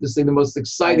Hebron. I like to say the most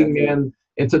exciting man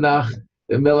in Tanakh,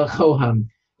 Melech Hoham.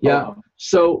 Yeah.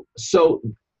 So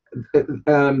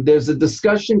there's a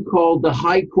discussion called the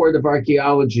High Court of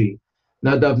Archaeology.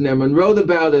 Nadav Neman wrote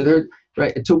about it.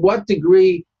 Right? To what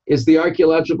degree is the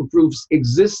archaeological proof's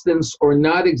existence or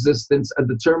not existence a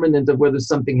determinant of whether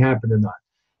something happened or not?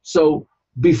 So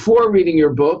before reading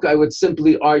your book, I would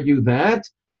simply argue that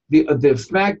the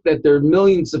fact that there are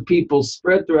millions of people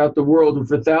spread throughout the world who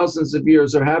for thousands of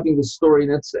years are having the story,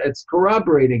 and it's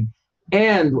corroborating,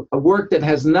 and a work that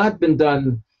has not been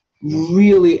done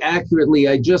really accurately.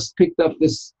 I just picked up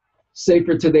this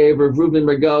sefer today of Reuven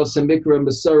Regalis and Mikra and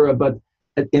Basara, but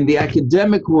in the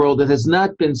academic world, it has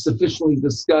not been sufficiently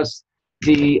discussed.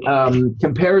 The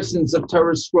comparisons of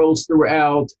Torah scrolls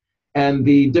throughout and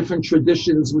the different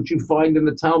traditions which you find in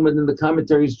the Talmud and the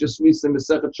commentaries just recently,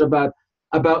 Masechet Shabbat,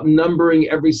 about numbering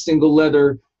every single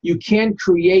letter. You can't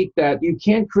create that. You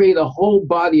can't create a whole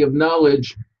body of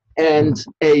knowledge and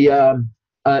a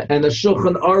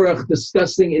Shulchan Aruch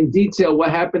discussing in detail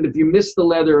what happened if you missed the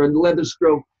letter and the letter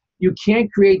scroll. you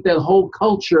can't create that whole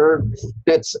culture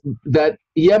that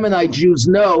Yemenite Jews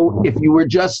know if you were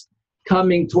just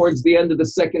coming towards the end of the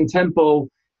Second Temple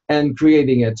and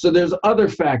creating it. So there's other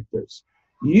factors.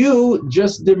 You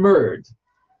just demurred,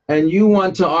 and you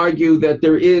want to argue that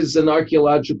there is an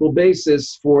archaeological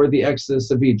basis for the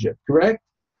exodus of Egypt, correct?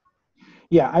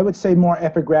 Yeah, I would say more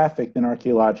epigraphic than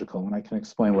archaeological, and I can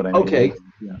explain what I mean. Okay.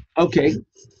 Yeah. Okay.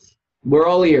 We're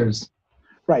all ears.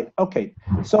 Right. Okay.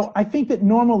 So I think that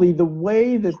normally the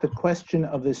way that the question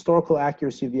of the historical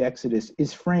accuracy of the Exodus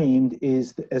is framed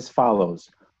is as follows.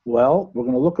 Well, we're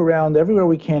going to look around everywhere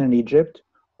we can in Egypt,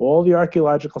 all the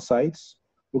archaeological sites.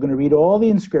 We're going to read all the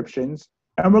inscriptions,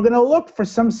 and we're going to look for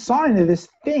some sign of this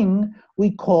thing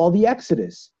we call the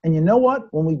Exodus. And you know what?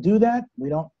 When we do that, we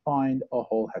don't find a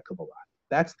whole heck of a lot.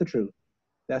 That's the truth.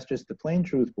 That's just the plain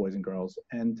truth, boys and girls.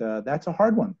 And that's a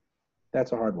hard one.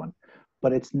 That's a hard one.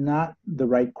 But it's not the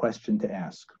right question to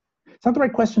ask. It's not the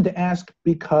right question to ask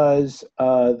because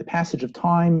the passage of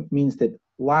time means that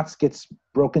lots gets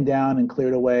broken down and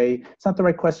cleared away. It's not the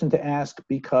right question to ask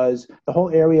because the whole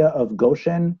area of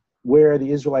Goshen, where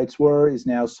the Israelites were, is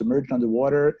now submerged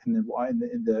underwater in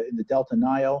the Delta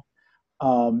Nile.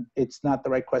 It's not the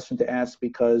right question to ask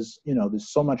because, you know, there's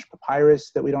so much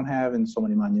papyrus that we don't have and so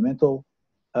many monumental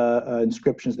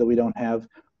inscriptions that we don't have.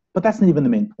 But that's not even the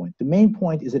main point. The main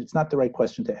point is that it's not the right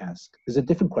question to ask. There's a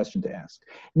different question to ask.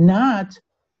 Not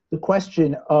the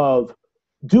question of,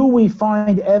 do we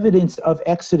find evidence of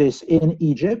Exodus in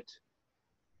Egypt?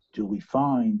 Do we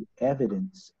find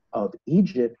evidence of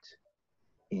Egypt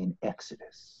in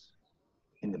Exodus,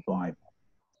 in the Bible?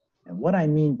 And what I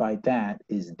mean by that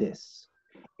is this.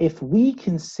 If we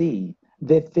can see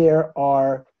that there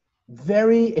are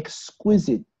very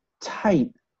exquisite,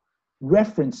 tight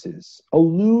references,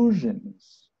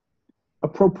 allusions,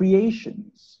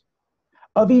 appropriations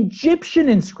of Egyptian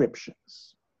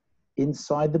inscriptions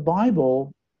inside the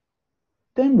Bible,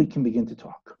 then we can begin to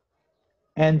talk.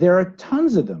 And there are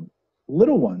tons of them,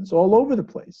 little ones all over the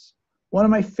place. One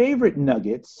of my favorite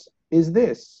nuggets is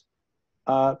this.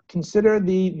 Consider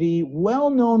the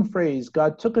well-known phrase,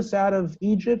 God took us out of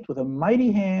Egypt with a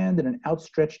mighty hand and an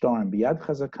outstretched arm. Biyad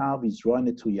chazaka v'zroa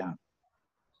netuyah.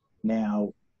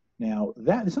 Now,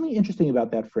 there's something interesting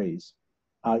about that phrase.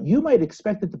 You might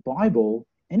expect that the Bible,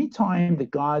 anytime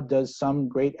that God does some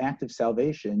great act of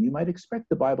salvation, you might expect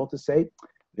the Bible to say,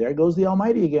 there goes the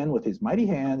Almighty again with his mighty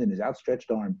hand and his outstretched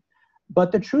arm.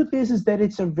 But the truth is that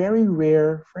it's a very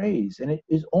rare phrase, and it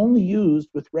is only used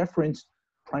with reference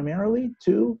primarily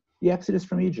to the Exodus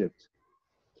from Egypt.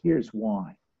 Here's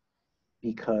why.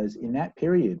 Because in that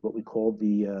period, what we call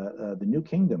the New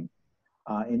Kingdom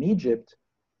in Egypt,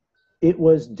 it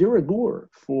was de rigueur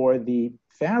for the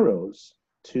pharaohs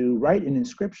to write in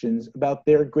inscriptions about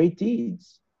their great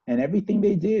deeds. And everything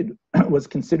they did was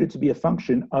considered to be a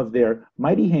function of their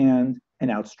mighty hand and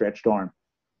outstretched arm.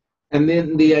 And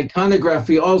then the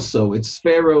iconography also, it's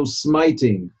Pharaoh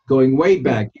smiting, going way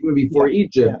back, even before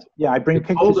Egypt. Yeah, I bring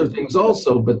pictures. Older things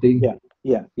also, but the...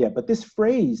 Yeah. But this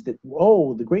phrase that,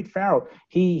 the great Pharaoh,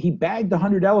 he bagged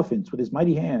 100 elephants with his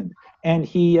mighty hand, and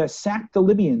he sacked the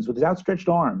Libyans with his outstretched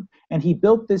arm, and he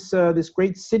built this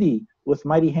great city with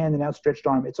mighty hand and outstretched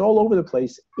arm. It's all over the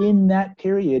place in that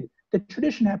period. The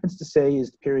tradition happens to say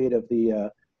is the period of the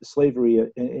slavery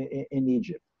in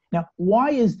Egypt. Now, why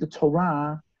is the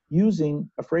Torah using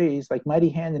a phrase like mighty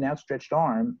hand and outstretched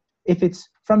arm if it's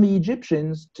from the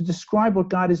Egyptians to describe what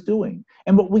God is doing?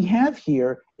 And what we have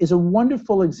here is a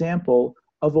wonderful example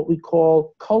of what we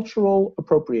call cultural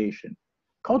appropriation.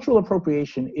 Cultural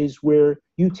appropriation is where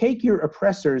you take your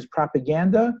oppressor's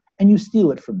propaganda and you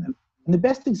steal it from them. And the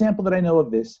best example that I know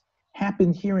of this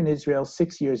happened here in Israel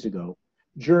 6 years ago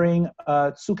during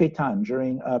Tzuk Eitan,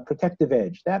 during Protective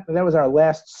Edge. That was our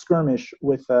last skirmish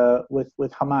with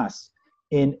Hamas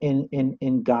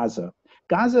in Gaza.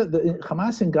 The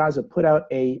Hamas in Gaza put out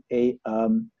a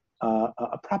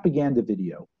propaganda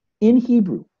video in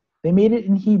Hebrew. They made it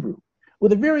in Hebrew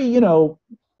with a very,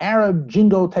 Arab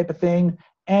jingo type of thing.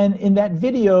 And in that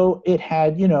video, it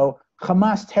had,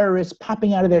 Hamas terrorists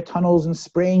popping out of their tunnels and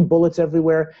spraying bullets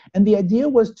everywhere. And the idea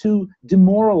was to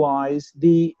demoralize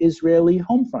the Israeli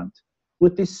home front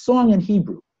with this song in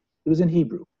Hebrew. It was in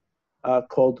Hebrew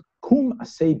called Kum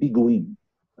Aseh Biguim,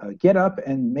 get up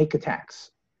and make attacks.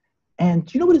 And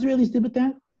do you know what Israelis did with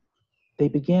that? They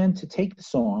began to take the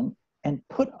song and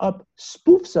put up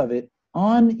spoofs of it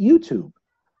on YouTube.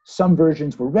 Some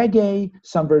versions were reggae,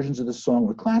 some versions of the song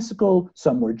were classical,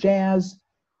 some were jazz.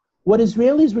 What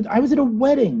Israelis were, I was at a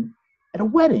wedding.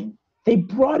 They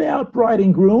brought out bride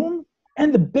and groom,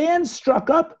 and the band struck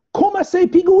up, Kum Aseh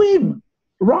Piguim,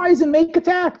 rise and make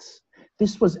attacks.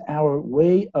 This was our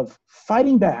way of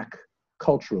fighting back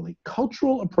culturally.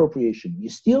 Cultural appropriation. You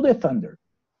steal their thunder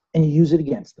and you use it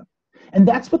against them. And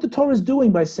that's what the Torah is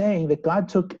doing by saying that God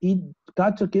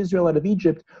took Israel out of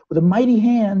Egypt with a mighty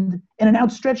hand and an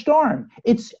outstretched arm.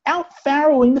 It's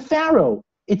out-pharaohing the Pharaoh.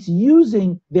 It's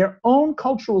using their own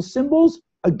cultural symbols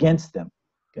against them.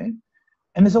 Okay?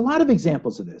 And there's a lot of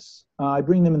examples of this. I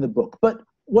bring them in the book. But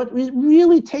what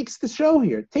really takes the show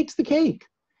here, takes the cake,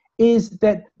 is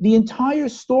that the entire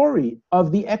story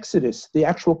of the Exodus, the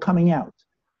actual coming out,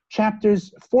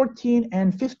 chapters 14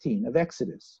 and 15 of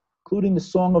Exodus, including the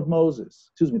Song of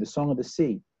Moses, the Song of the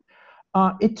Sea,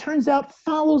 it turns out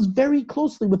follows very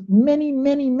closely with many,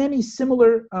 many, many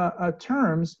similar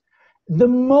terms, the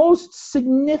most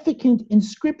significant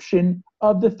inscription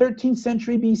of the 13th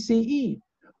century BCE,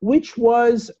 which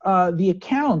was the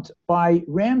account by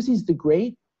Ramses the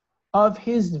Great of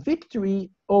his victory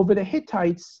over the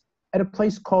Hittites at a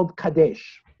place called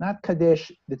Kadesh. Not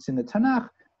Kadesh that's in the Tanakh,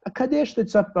 a Kadesh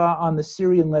that's up on the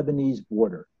Syrian-Lebanese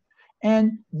border.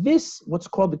 And this, what's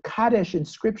called the Kadesh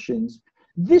inscriptions,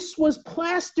 this was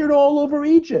plastered all over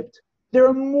Egypt. There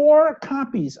are more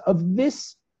copies of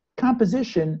this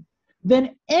composition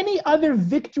than any other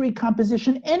victory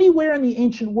composition anywhere in the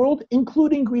ancient world,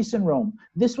 including Greece and Rome.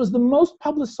 This was the most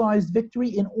publicized victory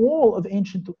in all of the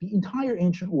entire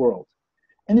ancient world.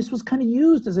 And this was kind of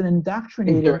used as an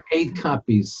indoctrinating. I think there are 8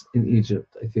 copies in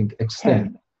Egypt, I think,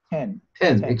 extant. 10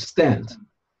 extant.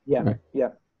 Yeah, right.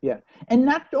 yeah. And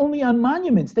not only on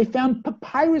monuments, they found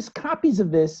papyrus copies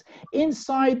of this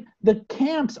inside the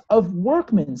camps of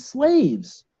workmen,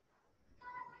 slaves.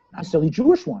 Not necessarily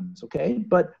Jewish ones, okay?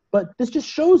 But this just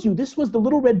shows you this was the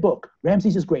little red book.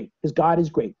 Ramses is great. His God is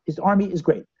great. His army is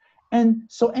great. And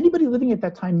so anybody living at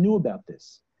that time knew about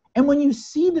this. And when you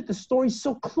see that the story is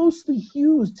so closely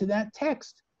fused to that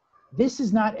text, this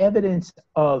is not evidence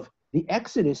of the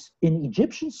Exodus in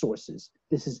Egyptian sources.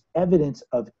 This is evidence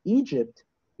of Egypt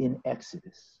in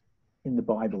Exodus, in the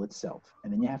Bible itself.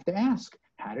 And then you have to ask,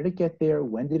 how did it get there?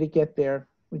 When did it get there?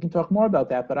 We can talk more about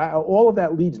that, but all of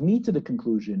that leads me to the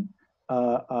conclusion,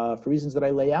 for reasons that I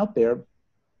lay out there,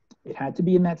 it had to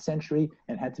be in that century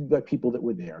and it had to be by people that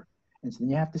were there. And so then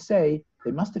you have to say,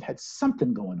 they must have had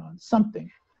something going on,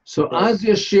 something. So Az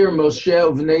Yashir Moshe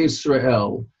Uvnei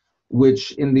Israel,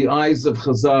 which in the eyes of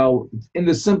Chazal, in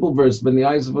the simple verse, but in the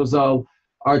eyes of Chazal,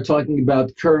 are talking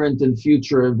about current and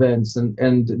future events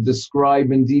and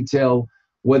describe in detail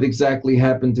what exactly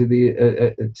happened to the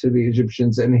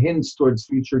Egyptians and hints towards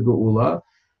future Geula.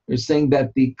 They're saying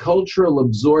that the cultural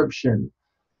absorption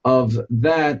of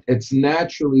that, it's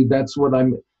naturally, that's what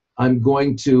I'm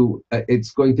going to,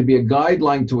 it's going to be a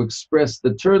guideline to express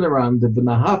the turnaround, the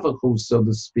v'nahafachu, so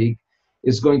to speak,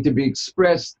 is going to be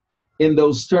expressed in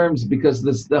those terms because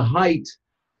this is the height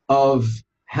of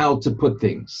how to put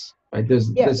things, right? This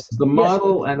is the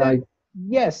model, and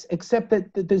Yes, except that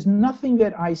there's nothing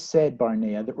that I said,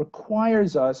 Barnea, that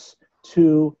requires us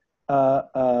to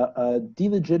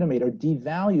delegitimate or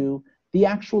devalue the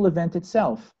actual event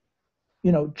itself.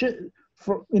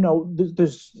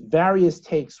 There's various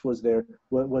takes. Was the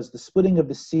splitting of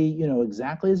the sea,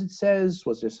 exactly as it says?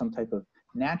 Was there some type of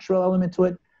natural element to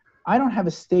it? I don't have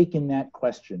a stake in that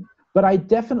question, but I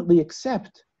definitely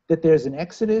accept that there's an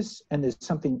exodus and there's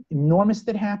something enormous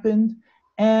that happened,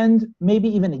 and maybe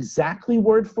even exactly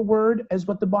word for word as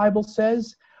what the Bible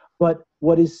says. But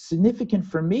what is significant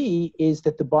for me is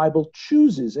that the Bible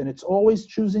chooses, and it's always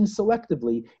choosing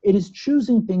selectively, it is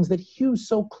choosing things that hew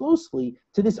so closely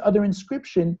to this other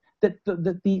inscription that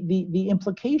the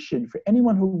implication for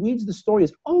anyone who reads the story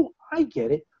is, oh, I get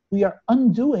it. We are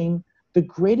undoing the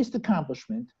greatest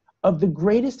accomplishment of the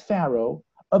greatest pharaoh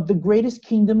of the greatest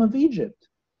kingdom of Egypt,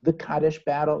 the Kadesh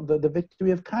battle, the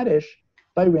victory of Kadesh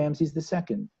by Ramses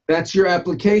II. That's your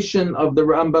application of the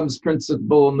Rambam's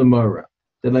principle in the Morah,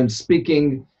 that I'm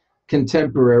speaking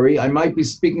contemporary. I might be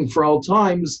speaking for all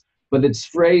times, but it's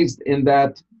phrased in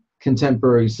that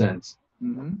contemporary sense.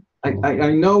 Mm-hmm.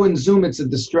 I know in Zoom it's a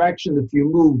distraction if you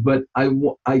move, but I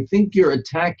think you're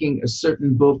attacking a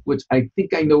certain book, which I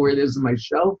think I know where it is on my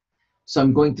shelf. So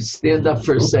I'm going to stand up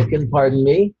for a second, pardon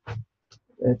me.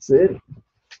 That's it.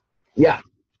 Yeah.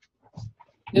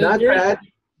 Not bad.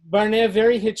 Barnea,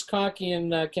 very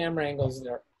Hitchcockian camera angles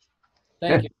there.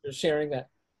 Thank you for sharing that.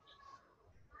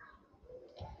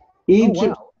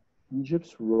 Egypt,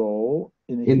 Egypt's role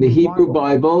in the Hebrew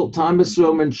Bible. Thomas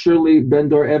Roman, Shirley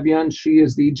Bendor Evian, she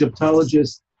is the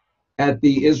Egyptologist at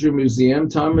the Israel Museum.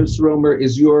 Thomas Romer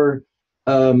is your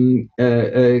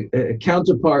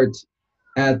counterpart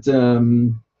at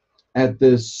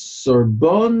the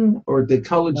Sorbonne or the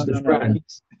College de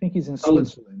France. think he's in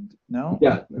College, Switzerland. No?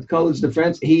 yeah, College de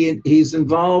France. He's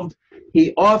involved.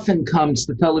 He often comes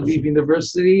to Tel Aviv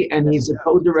University, and he's a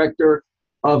co-director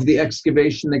of the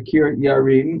excavation at Kiryat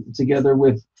Yarim, together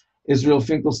with Israel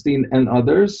Finkelstein and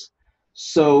others.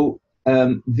 So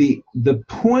the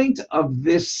point of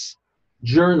this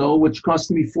journal, which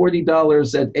cost me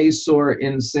 $40 at ASOR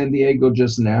in San Diego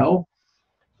just now,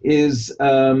 is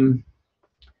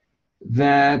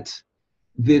that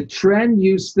the trend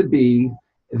used to be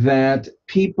that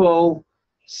people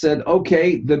said,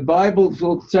 okay, the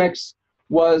Bible text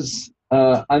was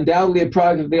undoubtedly a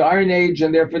product of the Iron Age,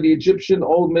 and therefore the Egyptian,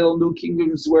 Old, Middle, New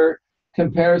Kingdoms were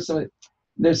comparison.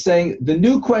 They're saying the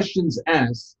new questions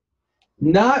asked,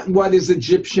 not what is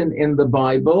Egyptian in the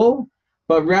Bible,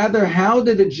 but rather how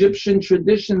did Egyptian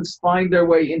traditions find their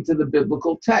way into the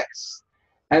biblical texts,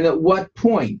 and at what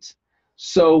point?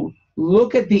 So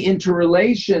look at the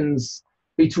interrelations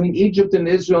between Egypt and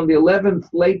Israel in the 11th,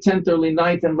 late 10th, early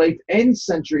 9th, and late 8th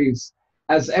centuries,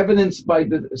 as evidenced by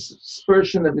the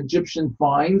dispersion of Egyptian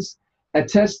finds,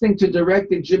 attesting to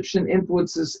direct Egyptian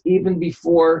influences even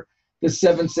before the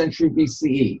 7th century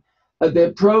BCE. The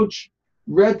approach,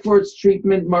 Redford's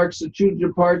treatment marks a true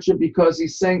departure because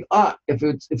he's saying,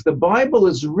 if the Bible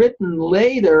is written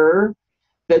later,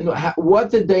 then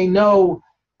what did they know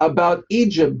about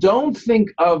Egypt? Don't think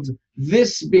of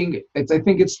this being, I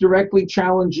think it's directly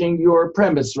challenging your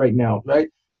premise right now, right?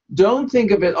 Don't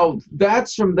think of it,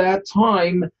 that's from that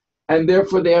time, and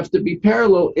therefore they have to be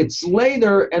parallel. It's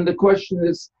later, and the question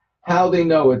is how they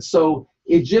know it. So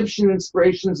Egyptian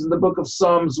inspirations in the book of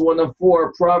Psalms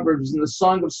 104, Proverbs, and the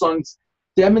Song of Songs,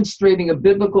 demonstrating a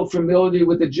biblical familiarity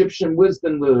with Egyptian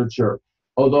wisdom literature,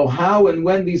 although how and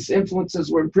when these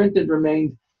influences were imprinted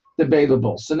remained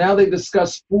debatable. So now they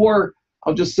discuss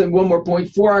I'll just say one more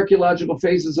point, 4 archaeological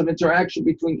phases of interaction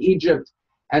between Egypt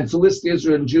and Philistia,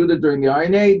 Israel, and Judah during the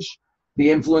Iron Age,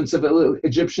 the influence of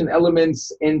Egyptian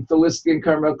elements in Philistia and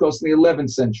Carmel Coast in the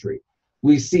 11th century.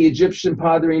 We see Egyptian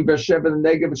pottery in Beersheba and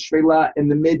Negev and Shvela in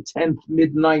the mid-10th,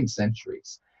 mid-9th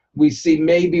centuries. We see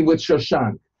maybe with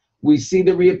Shoshan. We see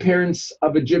the reappearance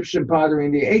of Egyptian pottery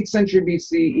in the 8th century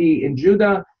BCE in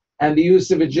Judah, and the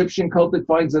use of Egyptian cultic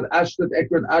finds at Ashdod,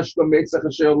 Ekron, Ashkelon, Meitzach,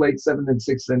 Asher, late 7th and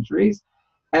 6th centuries.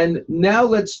 And now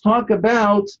let's talk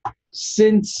about,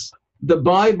 since the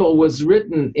Bible was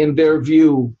written, in their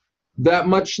view, that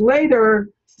much later,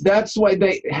 that's why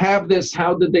they have this,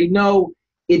 how did they know?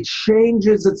 It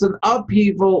changes, it's an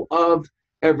upheaval of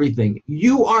everything.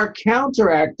 You are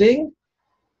counteracting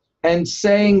and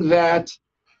saying that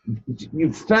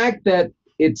the fact that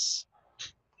it's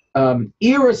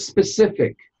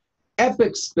era-specific,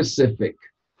 epic-specific,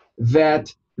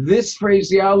 that this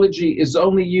phraseology is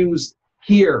only used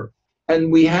here,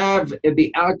 and we have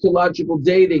the archaeological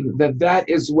dating that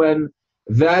is when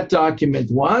that document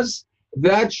was,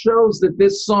 that shows that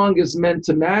this song is meant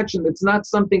to match, and it's not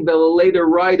something that a later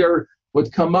writer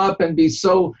would come up and be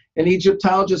so, an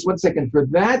Egyptologist, one second, for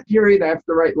that period I have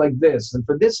to write like this, and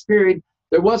for this period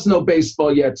there was no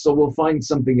baseball yet, so we'll find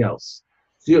something else.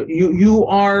 So you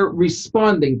are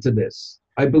responding to this,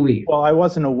 I believe. Well, I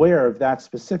wasn't aware of that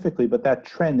specifically, but that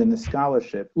trend in the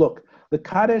scholarship. Look, the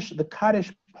Kaddish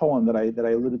poem that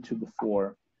I alluded to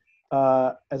before,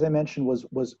 as I mentioned,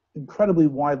 was incredibly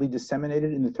widely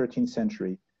disseminated in the 13th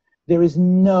century. There is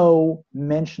no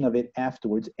mention of it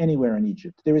afterwards anywhere in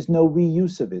Egypt. There is no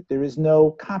reuse of it. There is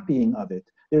no copying of it.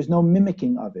 There's no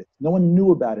mimicking of it. No one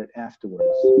knew about it afterwards.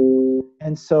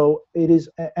 And so it is,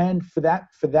 and for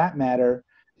that matter,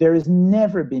 there has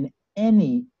never been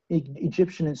any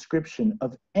Egyptian inscription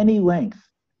of any length,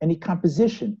 any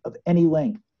composition of any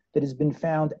length that has been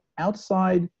found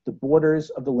outside the borders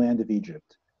of the land of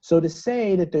Egypt. So to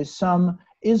say that there's some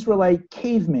Israelite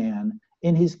caveman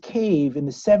in his cave in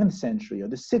the 7th century or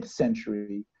the 6th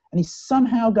century, and he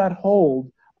somehow got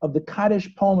hold of the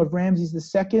Kaddish poem of Ramses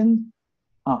II,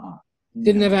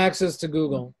 Didn't have access to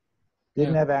Google.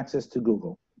 Didn't have access to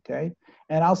Google, okay?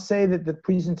 And I'll say that the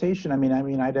presentation, I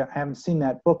haven't seen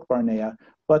that book, Barnea,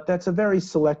 but that's a very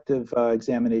selective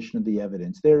examination of the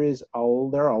evidence. There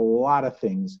are a lot of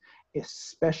things,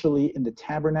 especially in the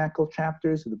tabernacle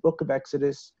chapters of the book of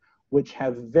Exodus, which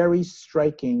have very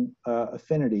striking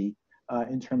affinity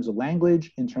in terms of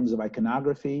language, in terms of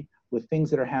iconography, with things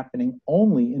that are happening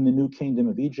only in the New Kingdom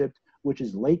of Egypt, which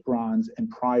is late Bronze and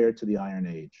prior to the Iron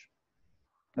Age.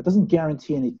 That doesn't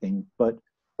guarantee anything, but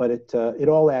it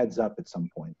all adds up at some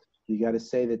point. You got to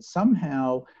say that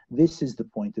somehow this is the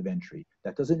point of entry.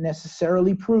 That doesn't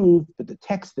necessarily prove that the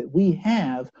text that we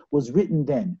have was written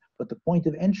then, but the point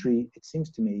of entry, it seems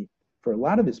to me, for a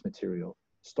lot of this material,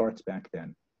 starts back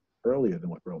then, earlier than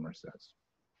what Romer says.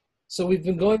 So we've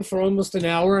been going for almost an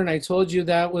hour, and I told you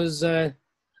that was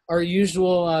our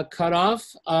usual cutoff.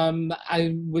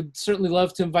 I would certainly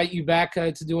love to invite you back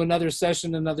to do another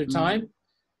session another time.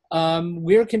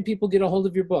 Where can people get a hold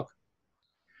of your book?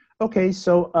 Okay,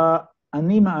 so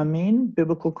Ani Maamin,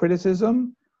 Biblical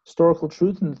Criticism, Historical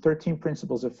Truth, and the 13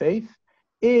 Principles of Faith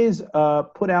is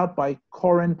put out by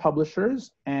Koren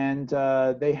Publishers, and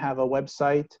they have a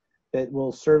website that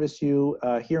will service you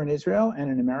here in Israel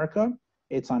and in America.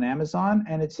 It's on Amazon,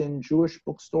 and it's in Jewish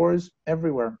bookstores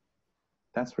everywhere.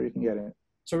 That's where you can get it.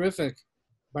 Terrific.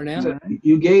 Barnett? So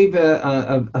you gave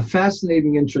a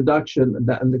fascinating introduction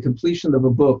and the completion of a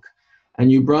book,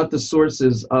 and you brought the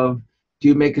sources of, do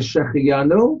you make a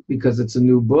Shechiyanu because it's a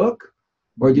new book,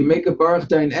 or do you make a Baruch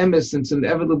Dain Emes since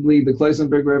inevitably the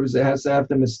Kleisenberg Rebbe has to have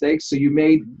the mistakes? So you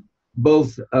made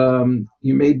both.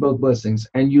 You made both blessings,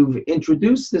 and you've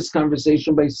introduced this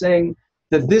conversation by saying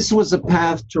that this was a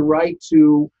path to write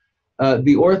to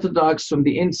the Orthodox from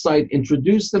the inside,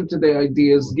 introduce them to the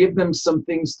ideas, give them some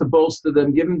things to bolster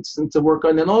them, give them some to work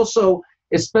on, and also,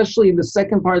 especially in the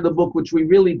second part of the book, which we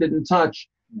really didn't touch,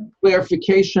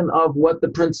 clarification of what the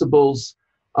principles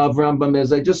of Rambam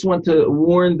is. I just want to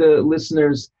warn the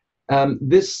listeners,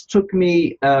 this took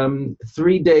me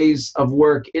 3 days of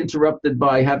work, interrupted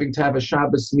by having to have a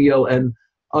Shabbos meal and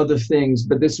other things,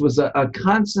 but this was a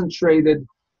concentrated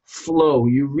flow.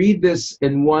 You read this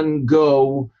in one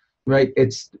go, right?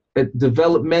 It's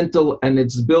developmental, and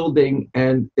it's building,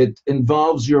 and it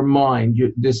involves your mind.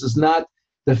 This is not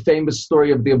the famous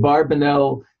story of the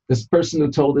Abarbanel, this person who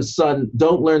told his son,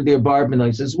 don't learn the Abarbanel.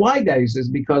 He says, why, Dad? He says,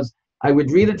 because I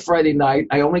would read it Friday night.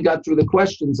 I only got through the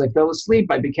questions. I fell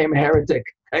asleep. I became a heretic,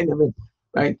 kind of it,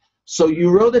 right? So you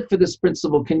wrote it for this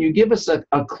principle. Can you give us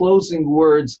a closing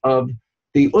words of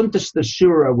the Unterste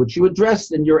Shura, which you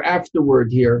addressed in your afterword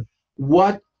here?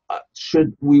 What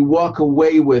should we walk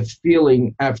away with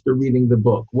feeling after reading the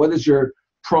book? What is your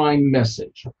prime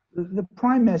message? The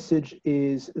prime message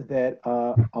is that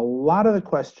a lot of the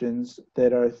questions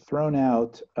that are thrown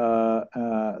out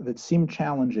that seem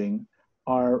challenging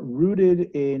are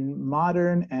rooted in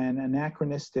modern and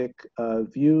anachronistic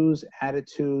views,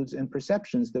 attitudes, and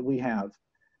perceptions that we have.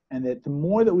 And that the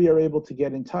more that we are able to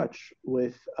get in touch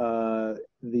with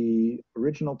the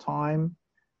original time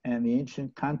and the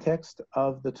ancient context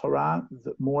of the Torah,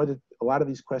 the more that a lot of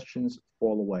these questions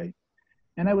fall away.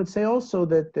 And I would say also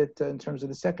that in terms of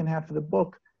the second half of the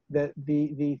book, that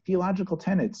the theological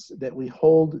tenets that we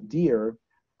hold dear,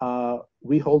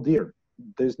 we hold dear.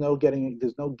 There's no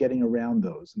getting around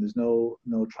those, and there's no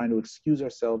trying to excuse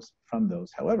ourselves from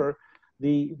those. However,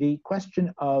 the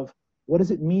question of what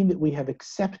does it mean that we have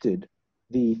accepted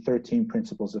the 13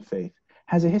 principles of faith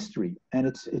has a history, and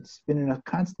it's been in a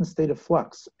constant state of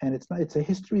flux, and it's a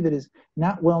history that is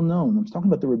not well known. I'm talking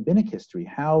about the rabbinic history,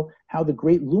 how the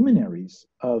great luminaries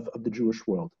of the Jewish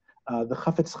world, the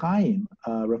Chafetz Chaim,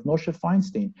 Rav Moshe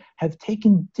Feinstein, have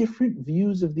taken different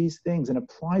views of these things and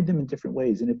applied them in different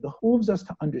ways. And it behooves us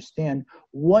to understand,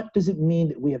 what does it mean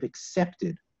that we have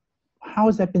accepted? How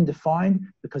has that been defined?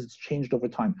 Because it's changed over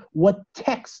time. What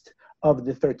text of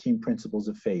the 13 principles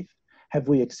of faith have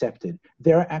we accepted?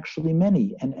 There are actually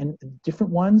many and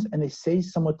different ones, and they say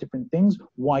somewhat different things.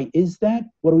 Why is that?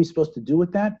 What are we supposed to do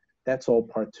with that? That's all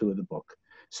part 2 of the book.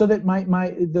 So that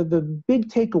the big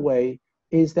takeaway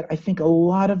is that I think a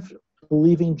lot of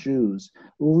believing Jews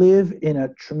live in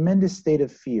a tremendous state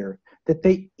of fear, that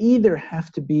they either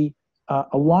have to be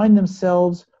align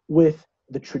themselves with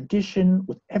the tradition,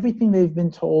 with everything they've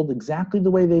been told, exactly the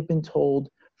way they've been told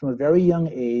from a very young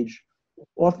age,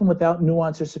 often without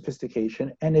nuance or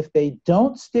sophistication. And if they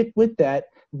don't stick with that,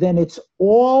 then it's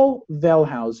all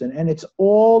Wellhausen, and it's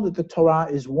all that the Torah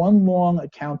is one long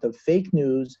account of fake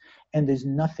news, and there's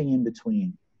nothing in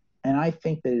between. And I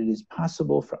think that it is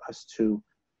possible for us to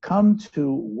come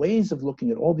to ways of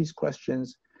looking at all these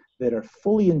questions that are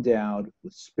fully endowed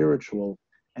with spiritual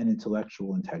and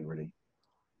intellectual integrity.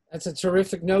 That's a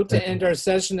terrific note to end our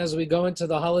session as we go into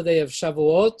the holiday of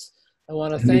Shavuot. I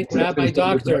want to thank Rabbi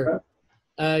Dr.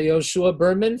 Yoshua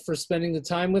Berman for spending the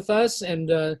time with us. And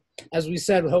as we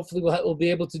said, hopefully we'll be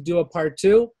able to do a part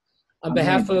 2. On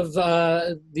behalf of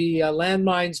the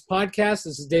LandMinds podcast,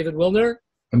 this is David Willner.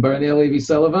 And Barney Levi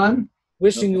Sullivan.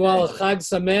 Wishing you all a Chag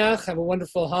Sameach, have a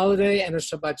wonderful holiday, and a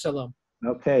Shabbat Shalom.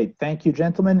 Okay, thank you,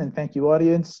 gentlemen, and thank you,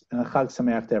 audience, and a Chag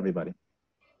Sameach to everybody.